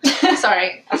 Coin.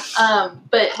 Sorry.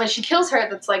 But when she kills her,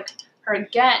 that's, like, her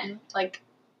again, like,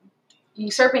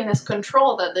 usurping this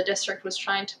control that the district was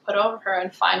trying to put over her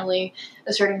and finally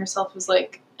asserting herself as,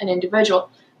 like, an individual.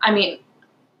 I mean,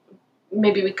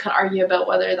 maybe we could argue about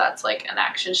whether that's, like, an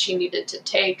action she needed to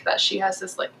take, that she has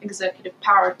this, like, executive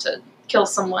power to... kill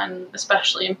someone,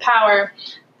 especially in power,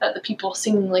 that the people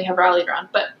seemingly have rallied around.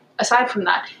 But aside from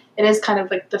that, it is kind of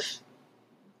like the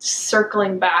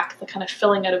circling back, the kind of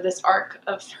filling out of this arc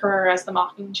of her as the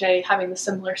Mockingjay having the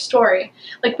similar story.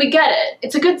 Like, we get it.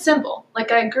 It's a good symbol.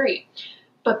 Like, I agree.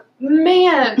 But,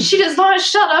 man, she does not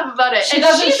shut up about it.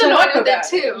 She's annoyed with it,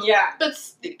 too. Yeah. But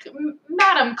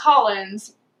Madam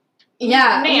Collins...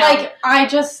 Yeah, Man. Like, I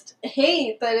just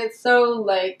hate that it's so,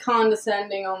 like,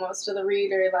 condescending almost to the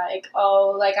reader, like,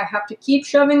 oh, like, I have to keep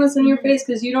shoving this in your face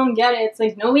because you don't get it. It's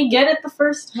like, no, we get it the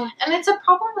first time. And it's a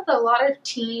problem with a lot of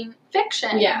teen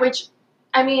fiction, which,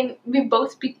 I mean, we've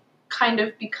both kind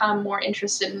of become more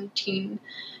interested in teen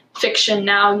fiction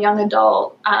now, young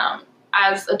adult,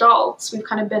 as adults. We've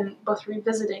kind of been both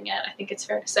revisiting it, I think it's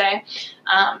fair to say.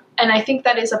 And I think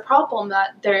that is a problem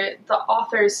that the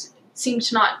authors... seem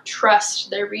to not trust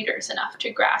their readers enough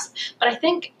to grasp. But I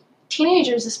think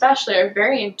teenagers especially are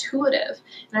very intuitive.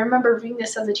 And I remember reading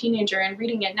this as a teenager and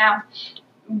reading it now.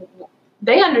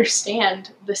 They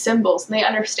understand the symbols and they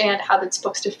understand how that's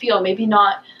supposed to feel. Maybe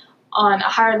not on a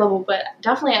higher level, but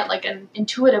definitely at like an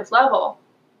intuitive level.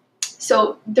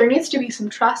 So there needs to be some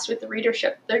trust with the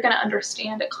readership. They're going to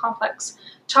understand a complex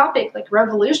topic like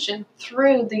revolution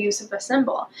through the use of a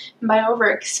symbol. And by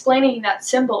over-explaining that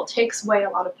symbol takes away a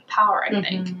lot of the power, I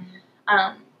think.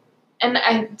 And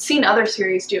I've seen other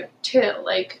series do it too.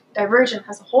 Like Divergent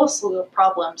has a whole slew of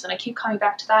problems, and I keep coming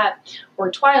back to that. Or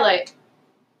Twilight.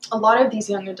 a lot of these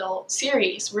young adult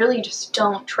series really just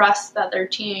don't trust that their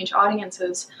teenage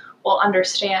audiences will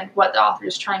understand what the author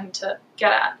is trying to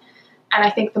get at. And I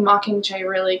think The Mockingjay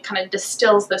really kind of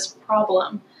distills this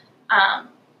problem.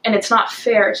 And it's not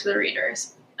fair to the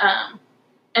readers. And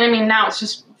I mean, now it's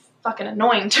just fucking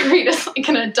annoying to read as like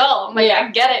an adult. I'm like, yeah.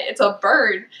 I get it. It's a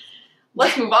bird.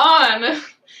 Let's move on.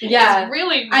 Yeah. It's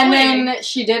really annoying. And then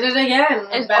she did it again.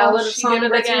 And Ballad of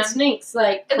Songbirds and Snakes.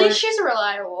 Like, at least she's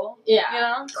reliable. Yeah. You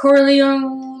know?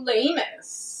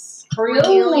 Coriolanus.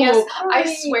 Cornelius.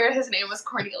 I swear his name was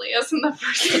Cornelius in the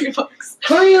first 3 books.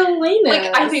 Coriolanus.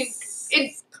 Like, I think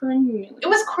it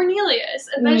was Cornelius.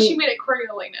 And then she made it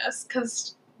Coriolanus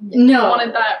because I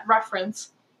wanted that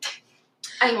reference.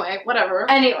 Anyway, whatever.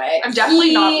 Anyway. I'm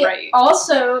definitely not right.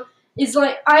 Also, is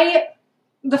like,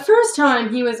 the first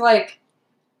time he was like,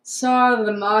 saw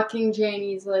the Mockingjay and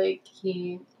he's like,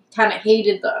 he kind of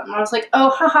hated them. I was like,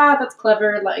 oh, haha, that's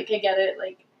clever. Like, I get it.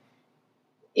 Like,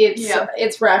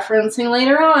 it's referencing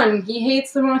later on. He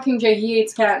hates the Mockingjay. He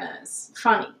hates Katniss.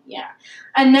 Funny, yeah.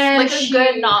 And then like a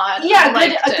good nod. Yeah,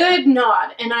 a good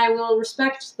nod. And I will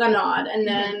respect the nod. And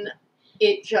then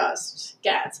it just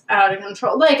gets out of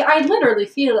control. Like, I literally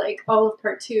feel like all of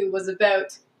part 2 was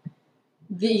about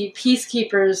the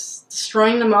Peacekeepers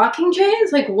destroying the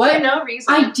Mockingjays. Like, what? For no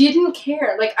reason. I didn't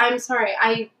care. Like, I'm sorry.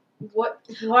 I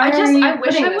wish we were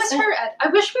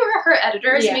her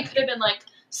editors and we could have been like,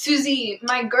 Susie,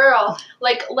 my girl,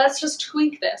 like, let's just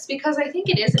tweak this. Because I think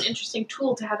it is an interesting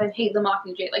tool to have him hate the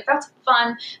Mockingjay. Like, that's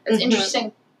fun. That's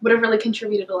interesting. Would have really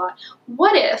contributed a lot.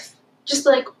 What if, just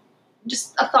a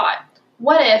thought,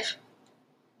 what if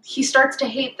he starts to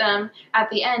hate them at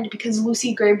the end because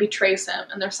Lucy Gray betrays him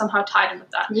and they're somehow tied in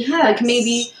with that? Yes. Like,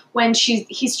 maybe when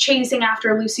he's chasing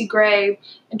after Lucy Gray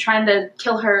and trying to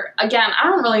kill her. Again, I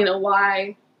don't really know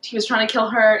why he was trying to kill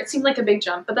her. It seemed like a big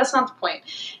jump, but that's not the point.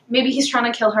 Maybe he's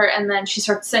trying to kill her and then she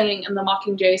starts singing and the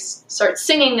Mockingjays start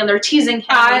singing and they're teasing him.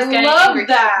 I love angry.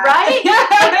 that. Right?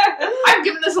 Like, I've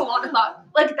given this a lot of thought.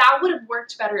 Like, that would have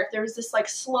worked better if there was this, like,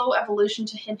 slow evolution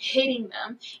to him hating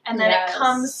them and then it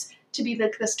comes to be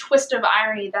this twist of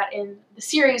irony that in the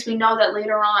series we know that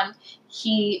later on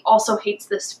he also hates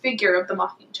this figure of the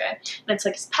Mockingjay. And it's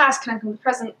like his past connecting with the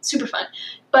present. Super fun.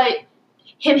 But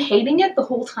him hating it the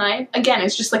whole time, again,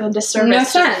 is just like a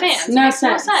disservice to the fans. No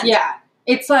sense. Yeah.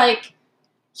 It's like,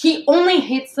 he only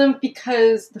hates them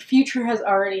because the future has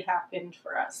already happened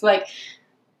for us. Like,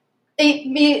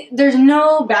 there's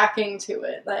no backing to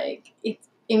it. Like, it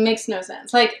makes no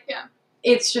sense. Like,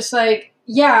 it's just like,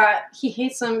 yeah, he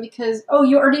hates them because,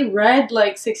 you already read,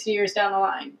 like, 60 years down the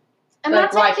line. And like,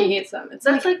 that's why he hates them.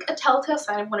 That's like a telltale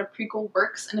sign of when a prequel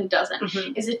works and it doesn't.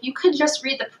 Is if you could just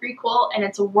read the prequel and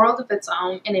it's a world of its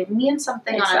own and it means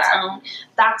something on its own,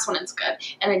 that's when it's good.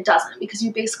 And it doesn't, because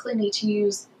you basically need to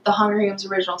use the Hunger Games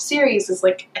original series as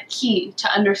like a key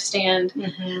to understand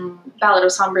Ballad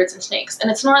of Songbirds and Snakes.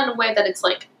 And it's not in a way that it's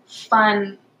like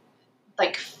fun,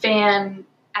 like fan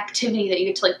activity that you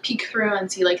get to like peek through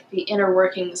and see like the inner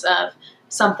workings of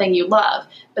something you love.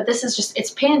 But this is just,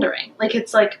 it's pandering. Like,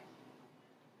 it's like,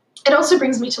 it also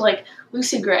brings me to, like,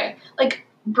 Lucy Gray. Like,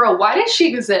 bro, why did she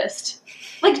exist?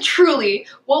 Like, truly,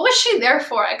 what was she there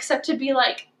for except to be,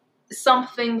 like,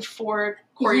 something for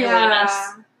Coriolanus?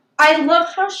 Yeah. I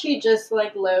love how she just,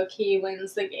 like, low-key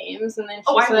wins the games, and then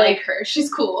she's like her.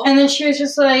 She's cool. And then she was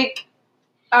just like,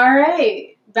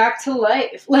 alright, back to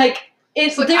life. Like,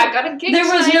 it's like, I got a gig there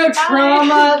was no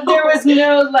trauma, there was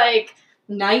no, like,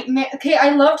 nightmare. Okay,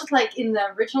 I loved, like, in the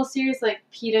original series, like,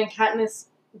 Peeta and Katniss,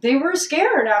 they were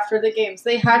scared after the games.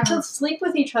 They had to sleep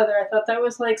with each other. I thought that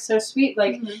was, like, so sweet.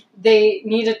 Like, they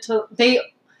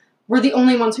were the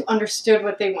only ones who understood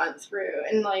what they went through.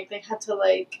 And, like, they had to,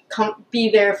 like,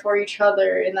 be there for each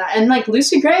other in that. And, like,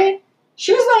 Lucy Gray,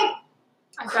 she was,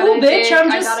 like, cool bitch.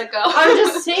 I gotta go. I'm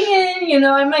just singing, you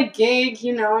know, I'm a gig,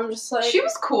 you know, I'm just, like... She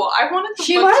was cool. I wanted to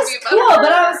She was cool,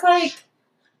 but I was, like,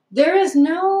 there is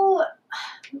no...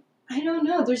 I don't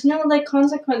know. There's no, like,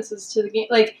 consequences to the game.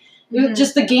 Like...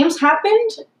 Just the games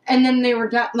happened, and then they were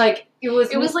done. Like, it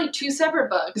was like 2 separate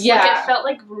books. Yeah. Like, it felt,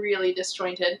 like, really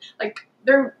disjointed. Like,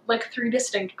 they're, like, 3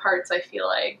 distinct parts, I feel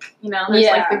like. You know, there's,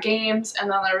 like, the games, and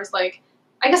then there was, like,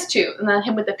 I guess 2. And then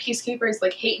him with the Peacekeepers,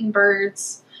 like, hating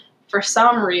birds for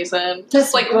some reason.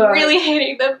 Just, like, really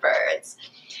hating the birds.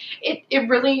 It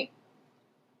really...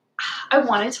 I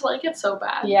wanted to like it so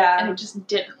bad. Yeah. And it just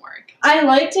didn't work. I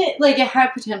liked it. Like, it had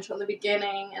potential in the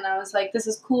beginning, and I was like, this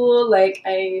is cool. Like,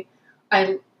 I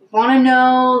want to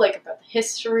know, like, about the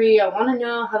history. I want to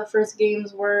know how the first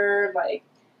games were. Like,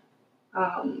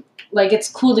 it's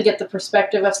cool to get the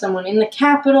perspective of someone in the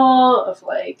Capitol, of,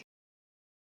 like,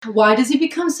 why does he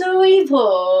become so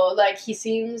evil? Like, he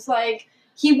seems like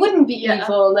he wouldn't be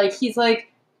evil. Like, he's,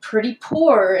 like, pretty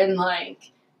poor and,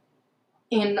 like,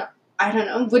 I don't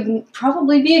know, wouldn't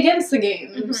probably be against the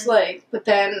games. Like, but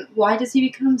then why does he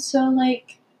become so,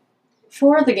 like,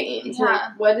 for the games? Yeah.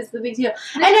 Like, what is the big deal?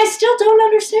 And I still don't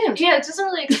understand. Yeah, it doesn't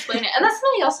really explain it. And that's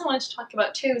something else I wanted to talk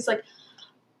about, too, is, like,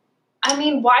 I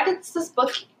mean, why does this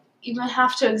book even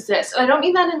have to exist? And I don't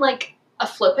mean that in, like, a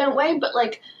flippant way, but,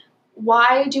 like,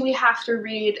 why do we have to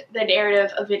read the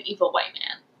narrative of an evil white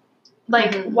man?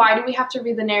 Like, why do we have to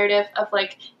read the narrative of,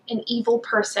 like, an evil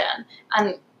person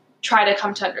and try to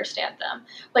come to understand them?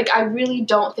 Like, I really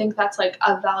don't think that's, like,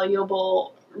 a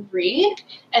valuable read.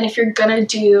 And if you're gonna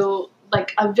do,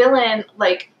 like, a villain,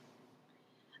 like,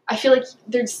 I feel like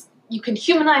you can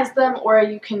humanize them or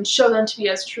you can show them to be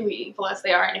as truly evil as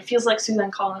they are. And it feels like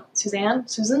Susan,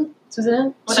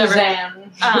 whatever.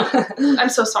 I'm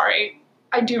so sorry.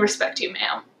 I do respect you,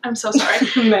 ma'am. I'm so sorry.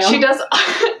 She does.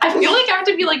 I feel like I have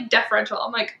to be, like, deferential.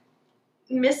 I'm like,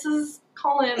 Mrs.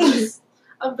 Collins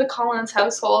of the Collins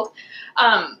household.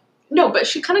 No, but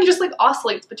she kind of just, like,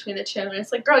 oscillates between the two. And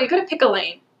it's like, girl, you gotta pick a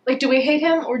lane. Like, do we hate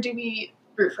him or do we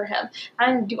root for him? I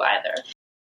didn't do either.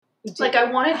 Like, I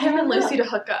wanted him and Lucy to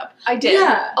hook up. I did.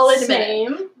 Yeah, I'll admit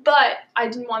it. But I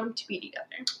didn't want them to be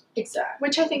together. Exactly.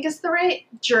 Which I think is the right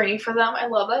journey for them. I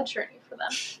love that journey for them.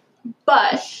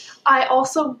 But I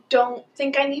also don't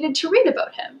think I needed to read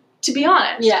about him, to be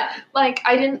honest. Yeah. Like,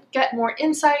 I didn't get more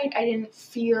insight. I didn't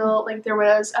feel like there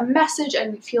was a message. I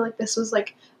didn't feel like this was,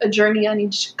 like, a journey I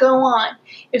needed to go on.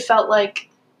 It felt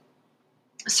like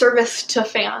service to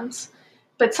fans.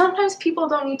 But sometimes people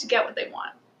don't need to get what they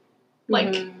want.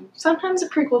 Like, sometimes a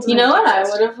prequel doesn't. You know what I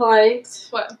would have liked?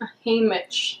 What? A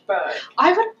Haymitch book.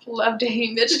 I would have loved a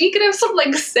Haymitch. He could have some, like,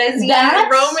 Sezzy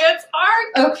romance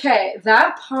arc. Okay,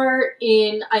 that part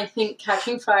in, I think,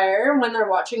 Catching Fire, when they're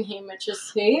watching Haymitch's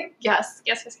sleep. Yes.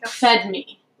 Fed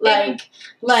me. Like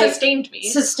sustained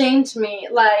me.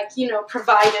 Like, you know,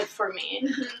 provided for me.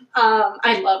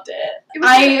 I loved it.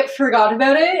 I forgot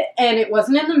about it, and it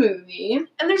wasn't in the movie.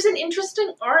 And there's an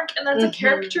interesting arc, and that's a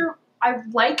character I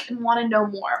like and want to know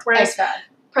more. Whereas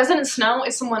President Snow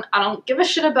is someone I don't give a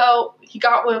shit about. He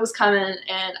got what was coming,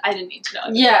 and I didn't need to know.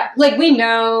 Yeah, like, we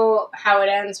know how it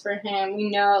ends for him.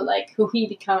 We know, like, who he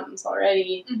becomes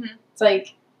already. It's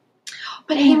like...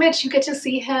 But Haymitch, you get to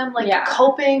see him, like,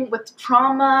 coping with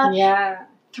trauma. Yeah.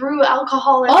 Through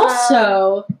alcoholism.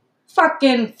 Also,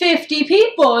 fucking 50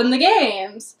 people in the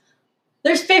games.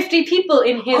 There's 50 people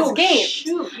in his game.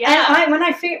 Shoot, yeah. And when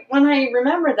I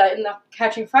remembered that in the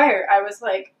Catching Fire, I was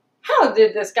like, how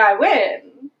did this guy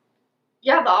win?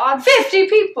 Yeah, the odds. 50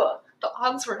 people. The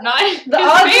odds were not in his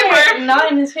favor. Were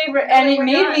not in his favor. And it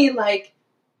made me, like,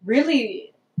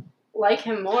 really like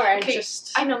him more. And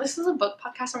just... I know this is a book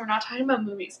podcast and we're not talking about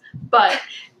movies, but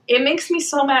it makes me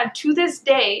so mad to this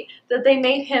day that they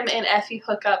made him and Effie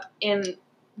hook up in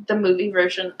the movie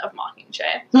version of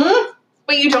Mockingjay.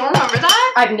 But you don't remember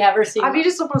that? I've never seen it. Abby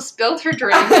just almost spilled her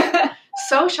drink.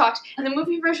 So shocked. And the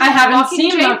movie version of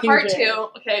Mockingjay Part 2.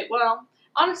 Okay, well,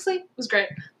 honestly, it was great.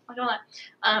 I'm not gonna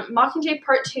lie. Mockingjay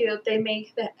Part 2, they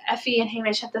make the Effie and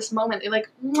Haymitch have this moment. They, like,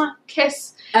 mwah,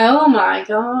 kiss. Oh my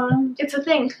god. It's a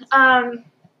thing.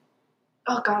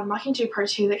 Oh god, Mockingjay Part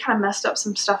 2, they kind of messed up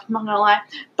some stuff, I'm not gonna lie.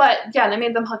 But, yeah, they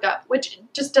made them hook up, which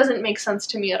just doesn't make sense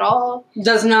to me at all.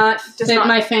 Does not fit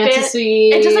my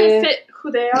fantasy. It doesn't fit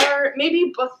who they are.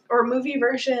 Maybe book or movie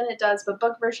version it does, but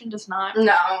book version does not.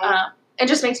 No. It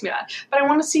just makes me mad. But I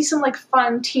want to see some, like,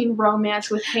 fun teen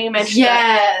romance with Haymitch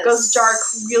that goes dark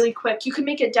really quick. You could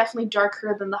make it definitely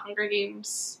darker than the Hunger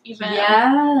Games, even.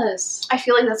 Yes. I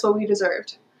feel like that's what we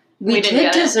deserved. We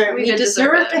deserved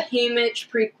a Haymitch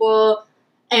prequel,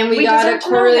 and we got a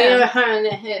Corleone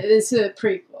it's a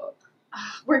prequel.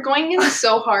 We're going in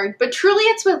so hard, but truly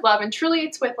it's with love, and truly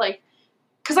it's with, like,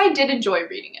 because I did enjoy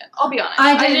reading it. I'll be honest.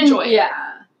 I did enjoy it.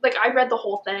 Yeah. Like, I read the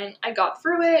whole thing. I got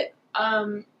through it.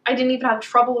 I didn't even have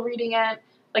trouble reading it.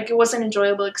 Like, it was an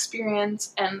enjoyable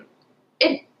experience, and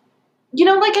it, you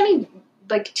know, like any,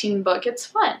 like, teen book, it's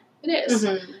fun. It is.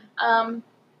 And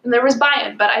there was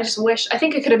buy-in, but I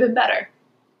think it could have been better.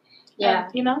 Yeah.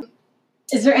 You know?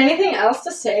 Is there anything else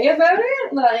to say about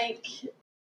it? Like...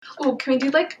 Oh, can we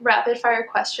do, like, rapid-fire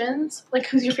questions? Like,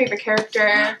 who's your favorite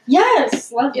character?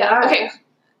 Yes! Love that. Okay.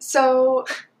 So...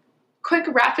 Quick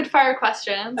rapid-fire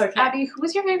questions. Okay. Abby, who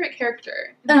was your favorite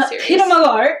character in the series? Peter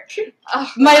Malark.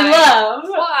 Oh, my love.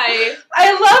 Why?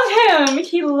 I love him.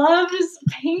 He loves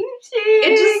painting.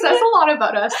 It just says a lot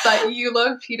about us that you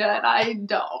love PETA and I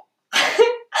don't.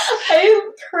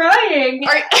 I'm crying.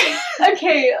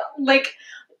 Okay, like...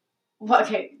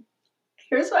 Okay.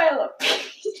 Here's why I love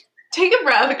PETA. Take a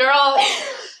breath, girl.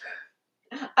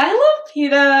 I love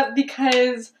Peeta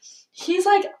because he's,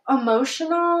 like,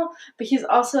 emotional, but he's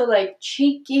also, like,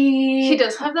 cheeky. He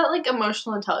does have that, like,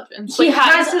 emotional intelligence. He like,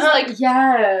 has, Katniss is like,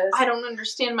 yes. I don't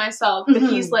understand myself, but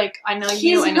he's like, I know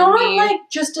you, I He's know not, me. like,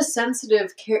 just a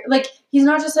sensitive character. Like, he's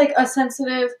not just, like, a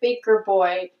sensitive baker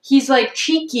boy. He's, like,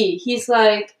 cheeky. He's,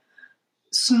 like,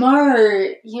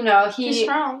 smart. You know, He's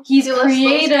strong. He's He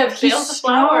creative. He's He's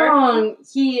strong.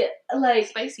 He, like...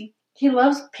 Spicy. He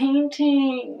loves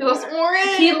painting. He loves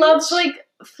orange. He loves, like,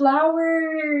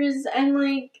 flowers and,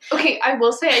 like... Okay, I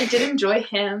will say I did enjoy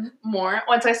him more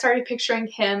once I started picturing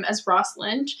him as Ross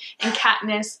Lynch and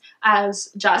Katniss as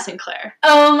Jazz Sinclair.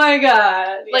 Oh my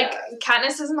god. Like, yes.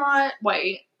 Katniss is not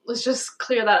white. Let's just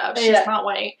clear that up. She's not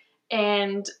white.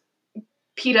 And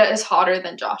Peeta is hotter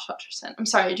than Josh Hutcherson. I'm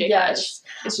sorry, Jake. Yes.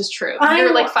 It's just true.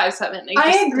 You're like 5'7".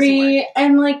 I agree.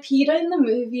 And, like, Peeta in the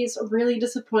movie is really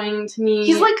disappointing to me.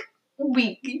 He's, like,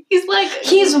 weak. He's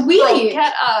weak. Bro,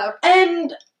 get up.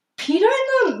 And Peeta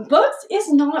in the books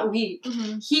is not weak.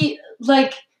 Mm-hmm.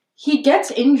 He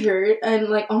gets injured and,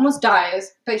 like, almost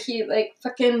dies, but he, like,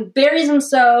 fucking buries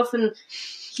himself and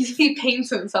he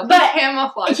paints himself. But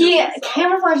he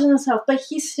camouflages himself, but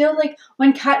he's still, like,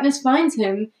 when Katniss finds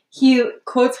him, he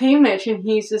quotes Haymitch and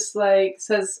he's just, like,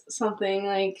 says something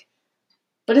like,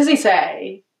 what does he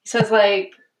say? He says,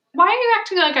 like, why are you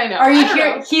acting like I know? Are you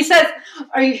here? Know. He says,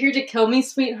 "Are you here to kill me,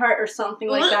 sweetheart?" or something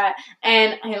like that.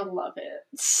 And I love it.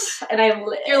 And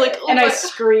you're like, oh, and I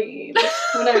screamed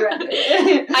when I read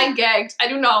it. I gagged. I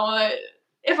do not want.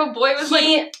 If a boy was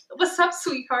like, "What's up,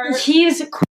 sweetheart?" He's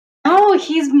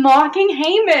mocking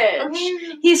Haymitch.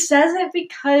 He says it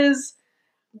because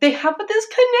they have this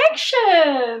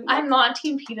connection. I'm not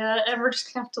Team Peeta, and we're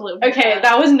just gonna have to live with Okay,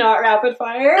 that was not rapid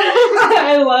fire.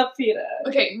 I love Peeta.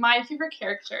 Okay, my favorite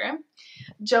character,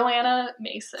 Joanna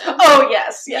Mason. Oh,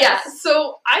 yes. Yeah,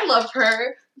 so I loved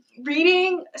her.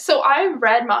 So I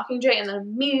read Mockingjay and then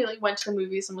immediately went to the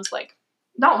movies and was like,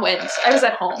 not went, I was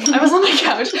at home. I was on my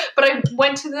couch, but I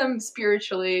went to them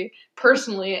spiritually,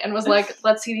 personally, and was like,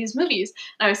 let's see these movies.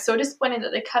 And I was so disappointed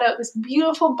that they cut out this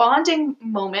beautiful bonding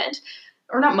moment,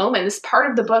 or not moment, this part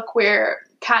of the book where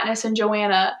Katniss and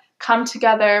Joanna come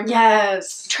together.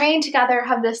 Yes. Train together,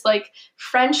 have this, like,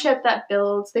 friendship that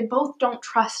builds. They both don't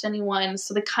trust anyone,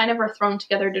 so they kind of are thrown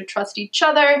together to trust each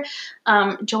other.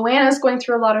 Joanna's going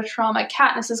through a lot of trauma.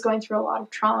 Katniss is going through a lot of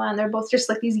trauma, and they're both just,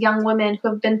 like, these young women who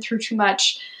have been through too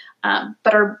much,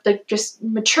 but are, like, just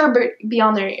mature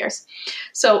beyond their years.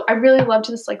 So I really loved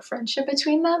this, like, friendship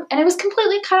between them, and it was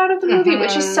completely cut out of the movie,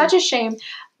 which is such a shame.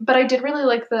 But I did really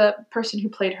like the person who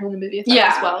played her in the movie as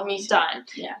well. Done.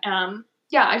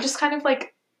 Yeah. I just kind of,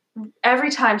 like,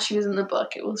 every time she was in the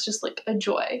book, it was just, like, a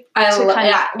joy to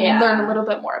learn a little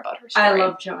bit more about her story. I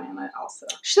love Joanna also.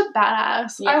 She's a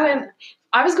badass. Yeah.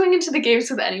 I was going into the games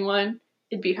with anyone,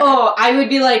 it'd be her. Oh, I would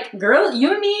be like, girl,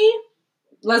 you and me,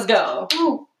 let's go.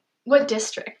 Ooh, what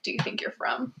district do you think you're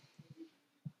from?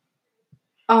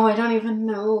 Oh, I don't even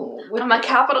know. I'm a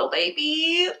capital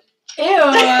baby. Ew.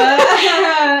 No,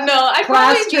 I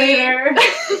Class traitor.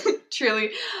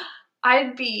 Truly.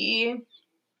 I'd be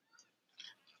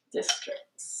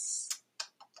districts.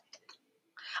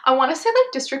 I want to say,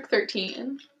 like, District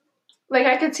 13. Like,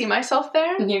 I could see myself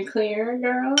there. Nuclear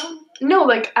girl? No,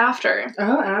 like, after.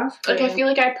 Oh, after. Like, I feel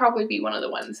like I'd probably be one of the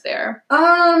ones there.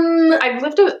 I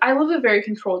live a very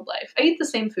controlled life. I eat the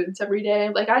same foods every day.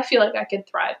 Like, I feel like I could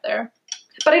thrive there.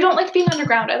 But I don't like being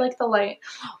underground. I like the light.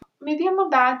 Maybe I'm a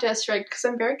bad district because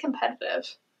I'm very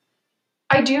competitive.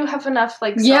 I do have enough,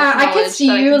 like, self-knowledge. I could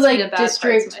see you, like,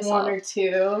 District 1 or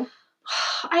 2.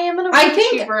 I am an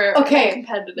overachiever. Okay,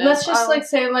 competitive. Let's just, like,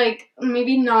 say, like,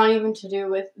 maybe not even to do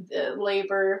with the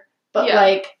labor, but,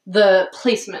 like, the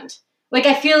placement. Like,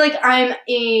 I feel like I'm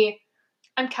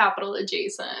capital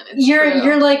adjacent.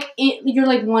 You're like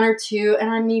 1 or 2,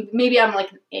 and maybe I'm, like,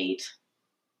 8.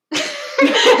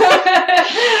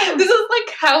 This is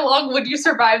like, how long would you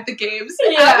survive the games?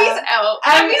 Yeah. Abby's out.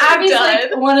 Abby's done.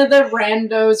 Like one of the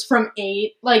randos from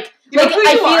 8. Like, you know who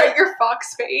you are? You're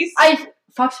Foxface.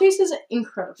 Foxface is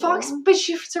incredible. But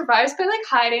she survives by, like,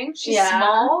 hiding. She's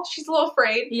small. She's a little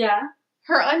afraid. Yeah.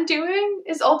 Her undoing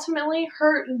is ultimately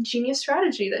her genius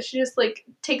strategy that she just, like,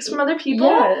 takes from other people.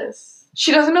 Yes.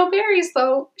 She doesn't know berries,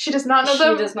 though. She does not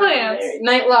know the plants.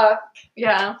 Night luck.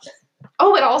 Yeah.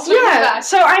 Oh, it also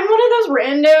so I'm one of those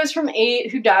randos from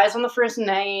 8 who dies on the first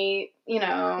night, you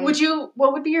know.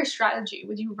 What would be your strategy?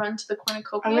 Would you run to the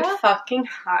cornucopia? I would fucking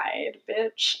hide,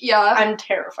 bitch. Yeah. I'm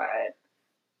terrified.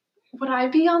 Would I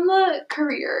be on the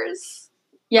careers?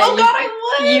 Yeah. Oh, God, I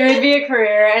would! You would be a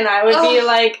career, and I would be,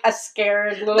 like, a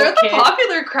scared little kid. They're the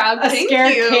popular crowd, A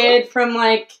scared kid from,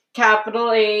 like,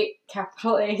 Capital A,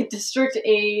 District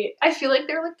 8. I feel like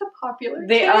they're like the popular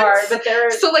They kids. are, but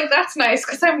they're... So, like, that's nice,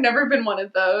 because I've never been one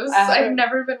of those. I've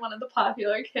never been one of the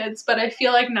popular kids, but I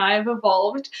feel like now I've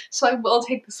evolved, so I will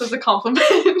take this as a compliment.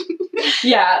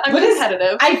 Yeah. I'm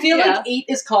competitive. I feel like 8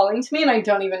 is calling to me, and I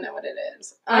don't even know what it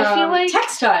is. I feel like...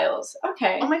 Textiles.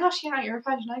 Okay. Oh my gosh, yeah, you're a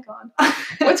fashion icon.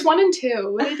 What's 1 and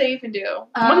 2? What do they even do?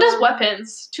 1 does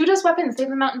weapons. 2 does weapons. They have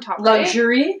the mountaintop, right?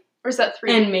 Luxury. Or is that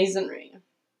 3? And masonry.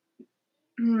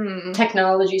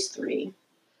 Technology's 3.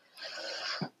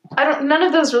 None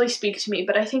of those really speak to me,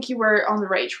 but I think you were on the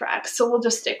right track, so we'll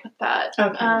just stick with that.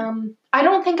 Okay. I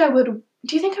don't think I would...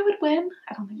 Do you think I would win?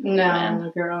 I don't think I would win.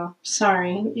 No, girl.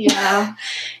 Sorry. Yeah.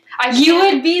 You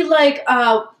would be like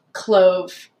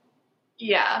Clove.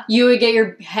 Yeah. You would get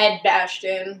your head bashed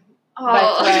in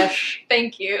by Flesh.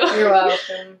 Thank you. You're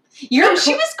welcome. She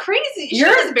was crazy. She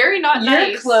was very not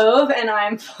nice. You're Clove and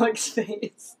I'm Flux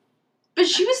Face. But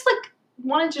she was like,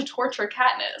 wanted to torture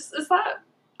Katniss. Is that...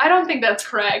 I don't think that's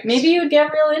correct. Maybe you'd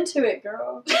get real into it,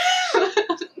 girl.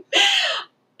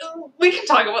 We can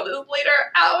talk about this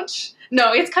later. Ouch.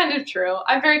 No, it's kind of true.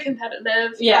 I'm very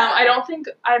competitive. Yeah. I don't think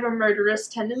I have a murderous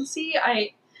tendency.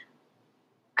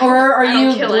 Or are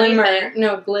you Glimmer? Anything.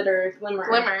 No, Glimmer.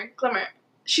 Glimmer.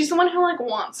 She's the one who, like,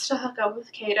 wants to hook up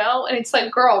with Kato, and it's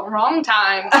like, girl, wrong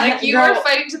time. Like, you are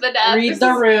fighting to the death. Read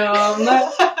the room.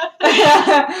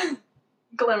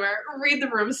 Glimmer, read the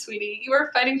room, sweetie. You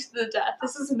are fighting to the death.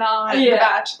 This is not The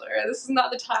Bachelor. This is not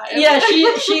the time. Yeah,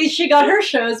 she got her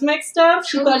shows mixed up.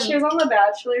 She thought she was on The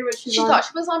Bachelor, but she thought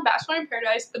she was on Bachelor in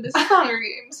Paradise, but this is Hunger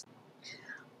Games.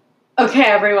 Okay,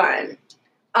 everyone.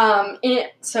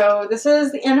 So this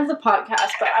is the end of the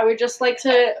podcast, but I would just like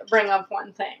to bring up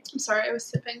one thing. I'm sorry, I was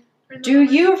sipping. Do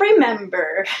you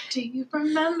remember?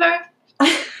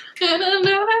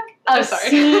 A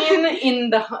scene in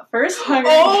the first Hunger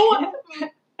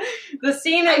Games. The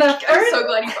scene in the first... I'm so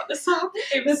glad you brought this up.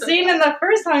 The scene in the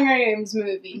first Hunger Games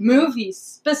movie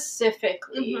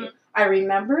specifically. Mm-hmm. I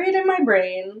remember it in my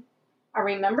brain. I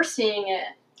remember seeing it.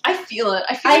 I feel it.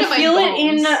 I feel it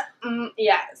in my bones.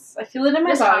 Yes. I feel it in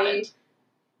my body. Happened.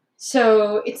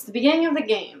 So, it's the beginning of the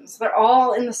games. They're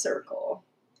all in the circle.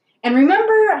 And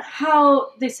remember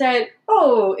how they said,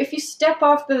 oh, if you step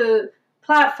off the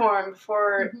platform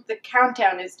before the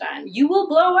countdown is done, you will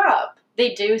blow up.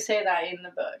 They do say that in the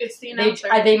book. It's the announcer.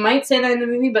 They might say that in the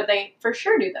movie, but they for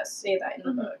sure do say that in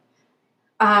the book.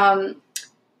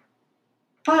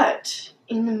 But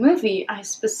in the movie, I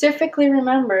specifically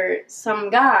remember some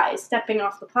guy stepping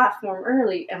off the platform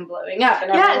early and blowing up,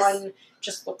 and everyone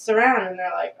just looks around and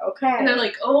they're like, okay. And they're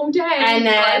like, oh, dang. And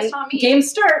then games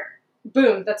start.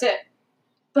 Boom, that's it.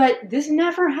 But this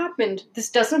never happened. This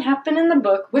doesn't happen in the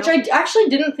book, which I actually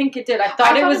didn't think it did. I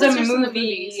thought it was a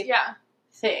movie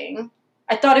thing.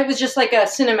 I thought it was just like a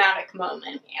cinematic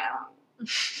moment,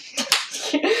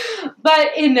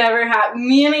 But it never happened.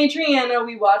 Me and Adriana,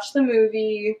 we watched the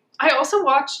movie. I also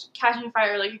watched Catching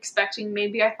Fire, like, expecting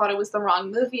maybe I thought it was the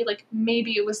wrong movie. Like,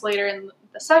 maybe it was later in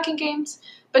the second games.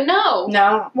 But no.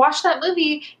 Watch that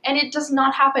movie, and it does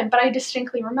not happen. But I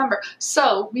distinctly remember.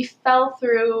 So, we fell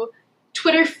through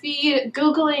Twitter feed,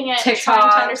 Googling it, trying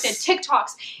to understand.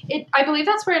 TikToks. I believe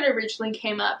that's where it originally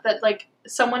came up, that, like,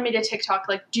 someone made a TikTok,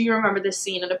 like, do you remember this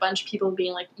scene? And a bunch of people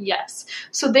being like, yes.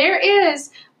 So there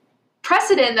is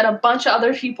precedent that a bunch of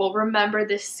other people remember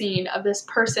this scene of this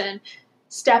person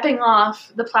stepping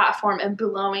off the platform and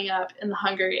blowing up in the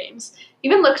Hunger Games.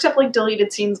 Even looked up, like,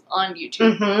 deleted scenes on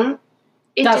YouTube. Mm-hmm.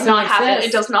 It did not happen.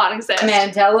 It does not exist.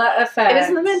 Mandela effect. It is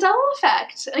the Mandela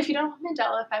effect. And if you don't know what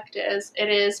Mandela effect is, it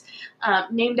is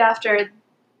named after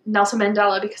Nelson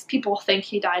Mandela because people think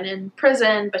he died in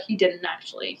prison, but he didn't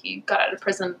actually. He got out of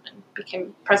prison and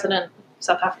became president of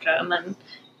South Africa and then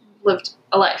lived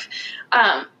a life.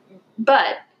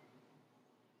 But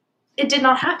it did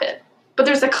not happen. But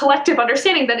there's a collective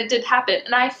understanding that it did happen.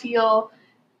 And I feel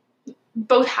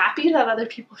both happy that other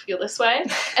people feel this way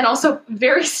and also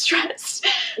very stressed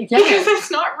because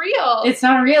it's not real. It's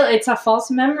not real. It's a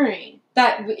false memory.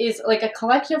 That is like a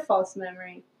collective false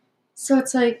memory. So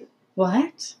it's like,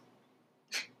 what?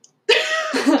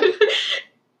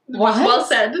 What? Well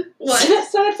said. What?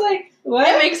 So it's like, what?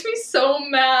 It makes me so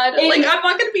mad. Like, I'm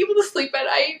not going to be able to sleep at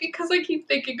night because I keep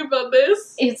thinking about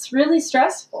this. It's really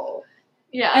stressful.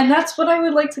 Yeah. And that's what I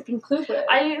would like to conclude with.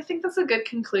 I think that's a good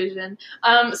conclusion.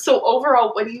 So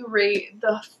overall, what do you rate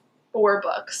the 4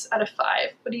 books out of 5?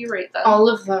 What do you rate them? All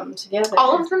of them together.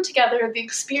 All of them together. The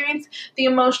experience, the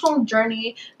emotional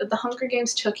journey that the Hunger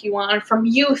Games took you on from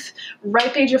youth,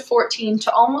 ripe age of 14,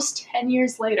 to almost 10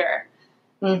 years later.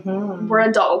 Mm-hmm. We're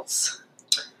adults.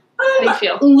 How do you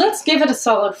feel? Let's give it a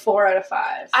solid 4 out of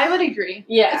 5. I would agree.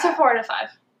 Yeah. It's a 4 out of 5.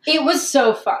 It was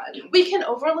so fun. We can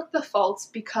overlook the faults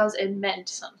because it meant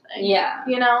something. Yeah.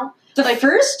 You know? The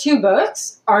first 2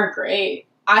 books are great.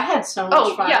 I had so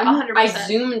much fun. Yeah, 100%. I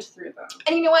zoomed through them.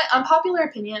 And you know what? Unpopular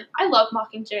opinion, I love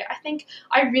Mockingjay. I think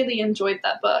I really enjoyed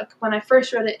that book when I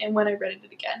first read it and when I read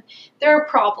it again. There are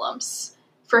problems,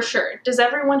 for sure. Does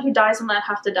everyone who dies in that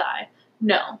have to die?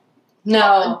 No.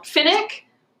 No. Finnick?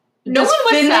 No one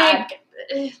was sad.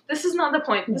 This is not the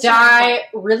point. Die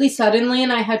really suddenly,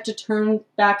 and I had to turn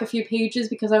back a few pages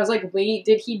because I was like, wait,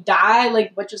 did he die?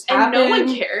 Like, what just happened? And no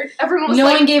one cared. Everyone was no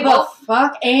like, one gave a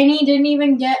fuck. Annie didn't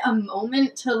even get a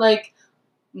moment to, like,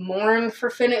 mourn for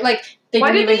Finnick. Like, they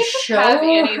didn't even show have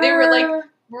Annie? her. They were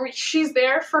like, she's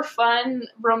there for fun,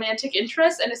 romantic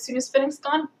interest, and as soon as Finnick's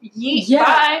gone, yeet,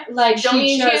 bye. Like, Don't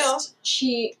need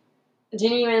she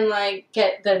didn't even, like,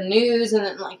 get the news and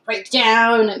then, like, break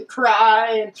down and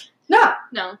cry and... No.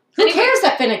 Who cares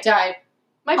that Finnick died?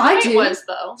 My point was,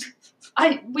 though,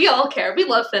 we all care. We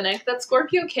love Finnick. That's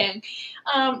Scorpio King.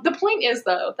 The point is,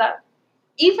 though, that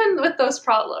even with those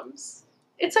problems,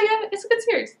 it's a good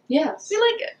series. Yes. We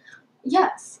like it.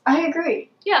 Yes, I agree.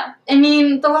 Yeah. I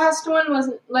mean, the last one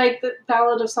wasn't like the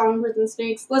Ballad of Songbirds and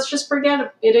Snakes. Let's just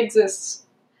forget it exists.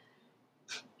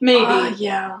 Maybe.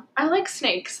 Yeah. I like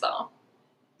snakes, though.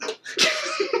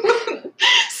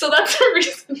 So that's a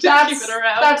reason to keep it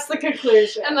around. That's the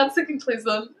conclusion. And that's the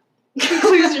conclusion.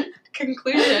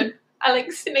 Conclusion. I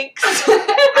like snakes.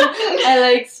 I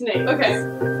like snakes. Okay.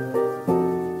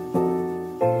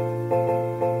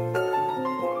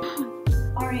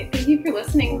 Alright, thank you for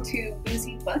listening to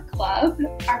Boozy Book Club.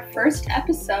 Our first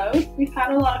episode. We've had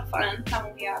a lot of fun,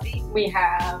 haven't we, Abby? We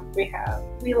have.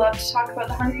 We love to talk about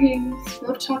the Hunger Games. We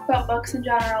love to talk about books in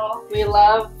general. We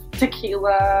love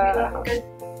tequila. We love a good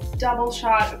double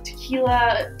shot of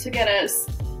tequila to get us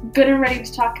good and ready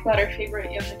to talk about our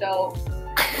favorite young adult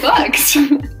books.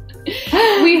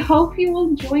 We hope you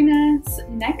will join us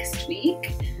next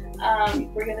week.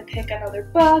 We're going to pick another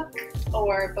book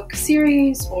or book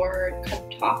series or kind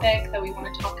of topic that we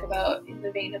want to talk about in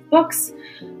the vein of books.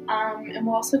 And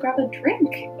we'll also grab a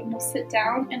drink and we'll sit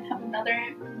down and have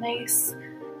another nice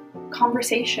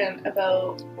conversation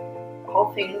about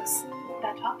all things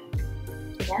that topic.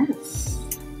 Yes.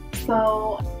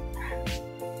 So,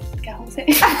 get home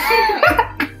safe.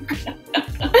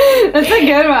 That's a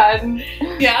good one.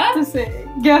 Yeah? To say.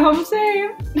 Get home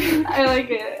safe. I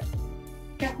like it.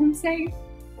 Get home safe.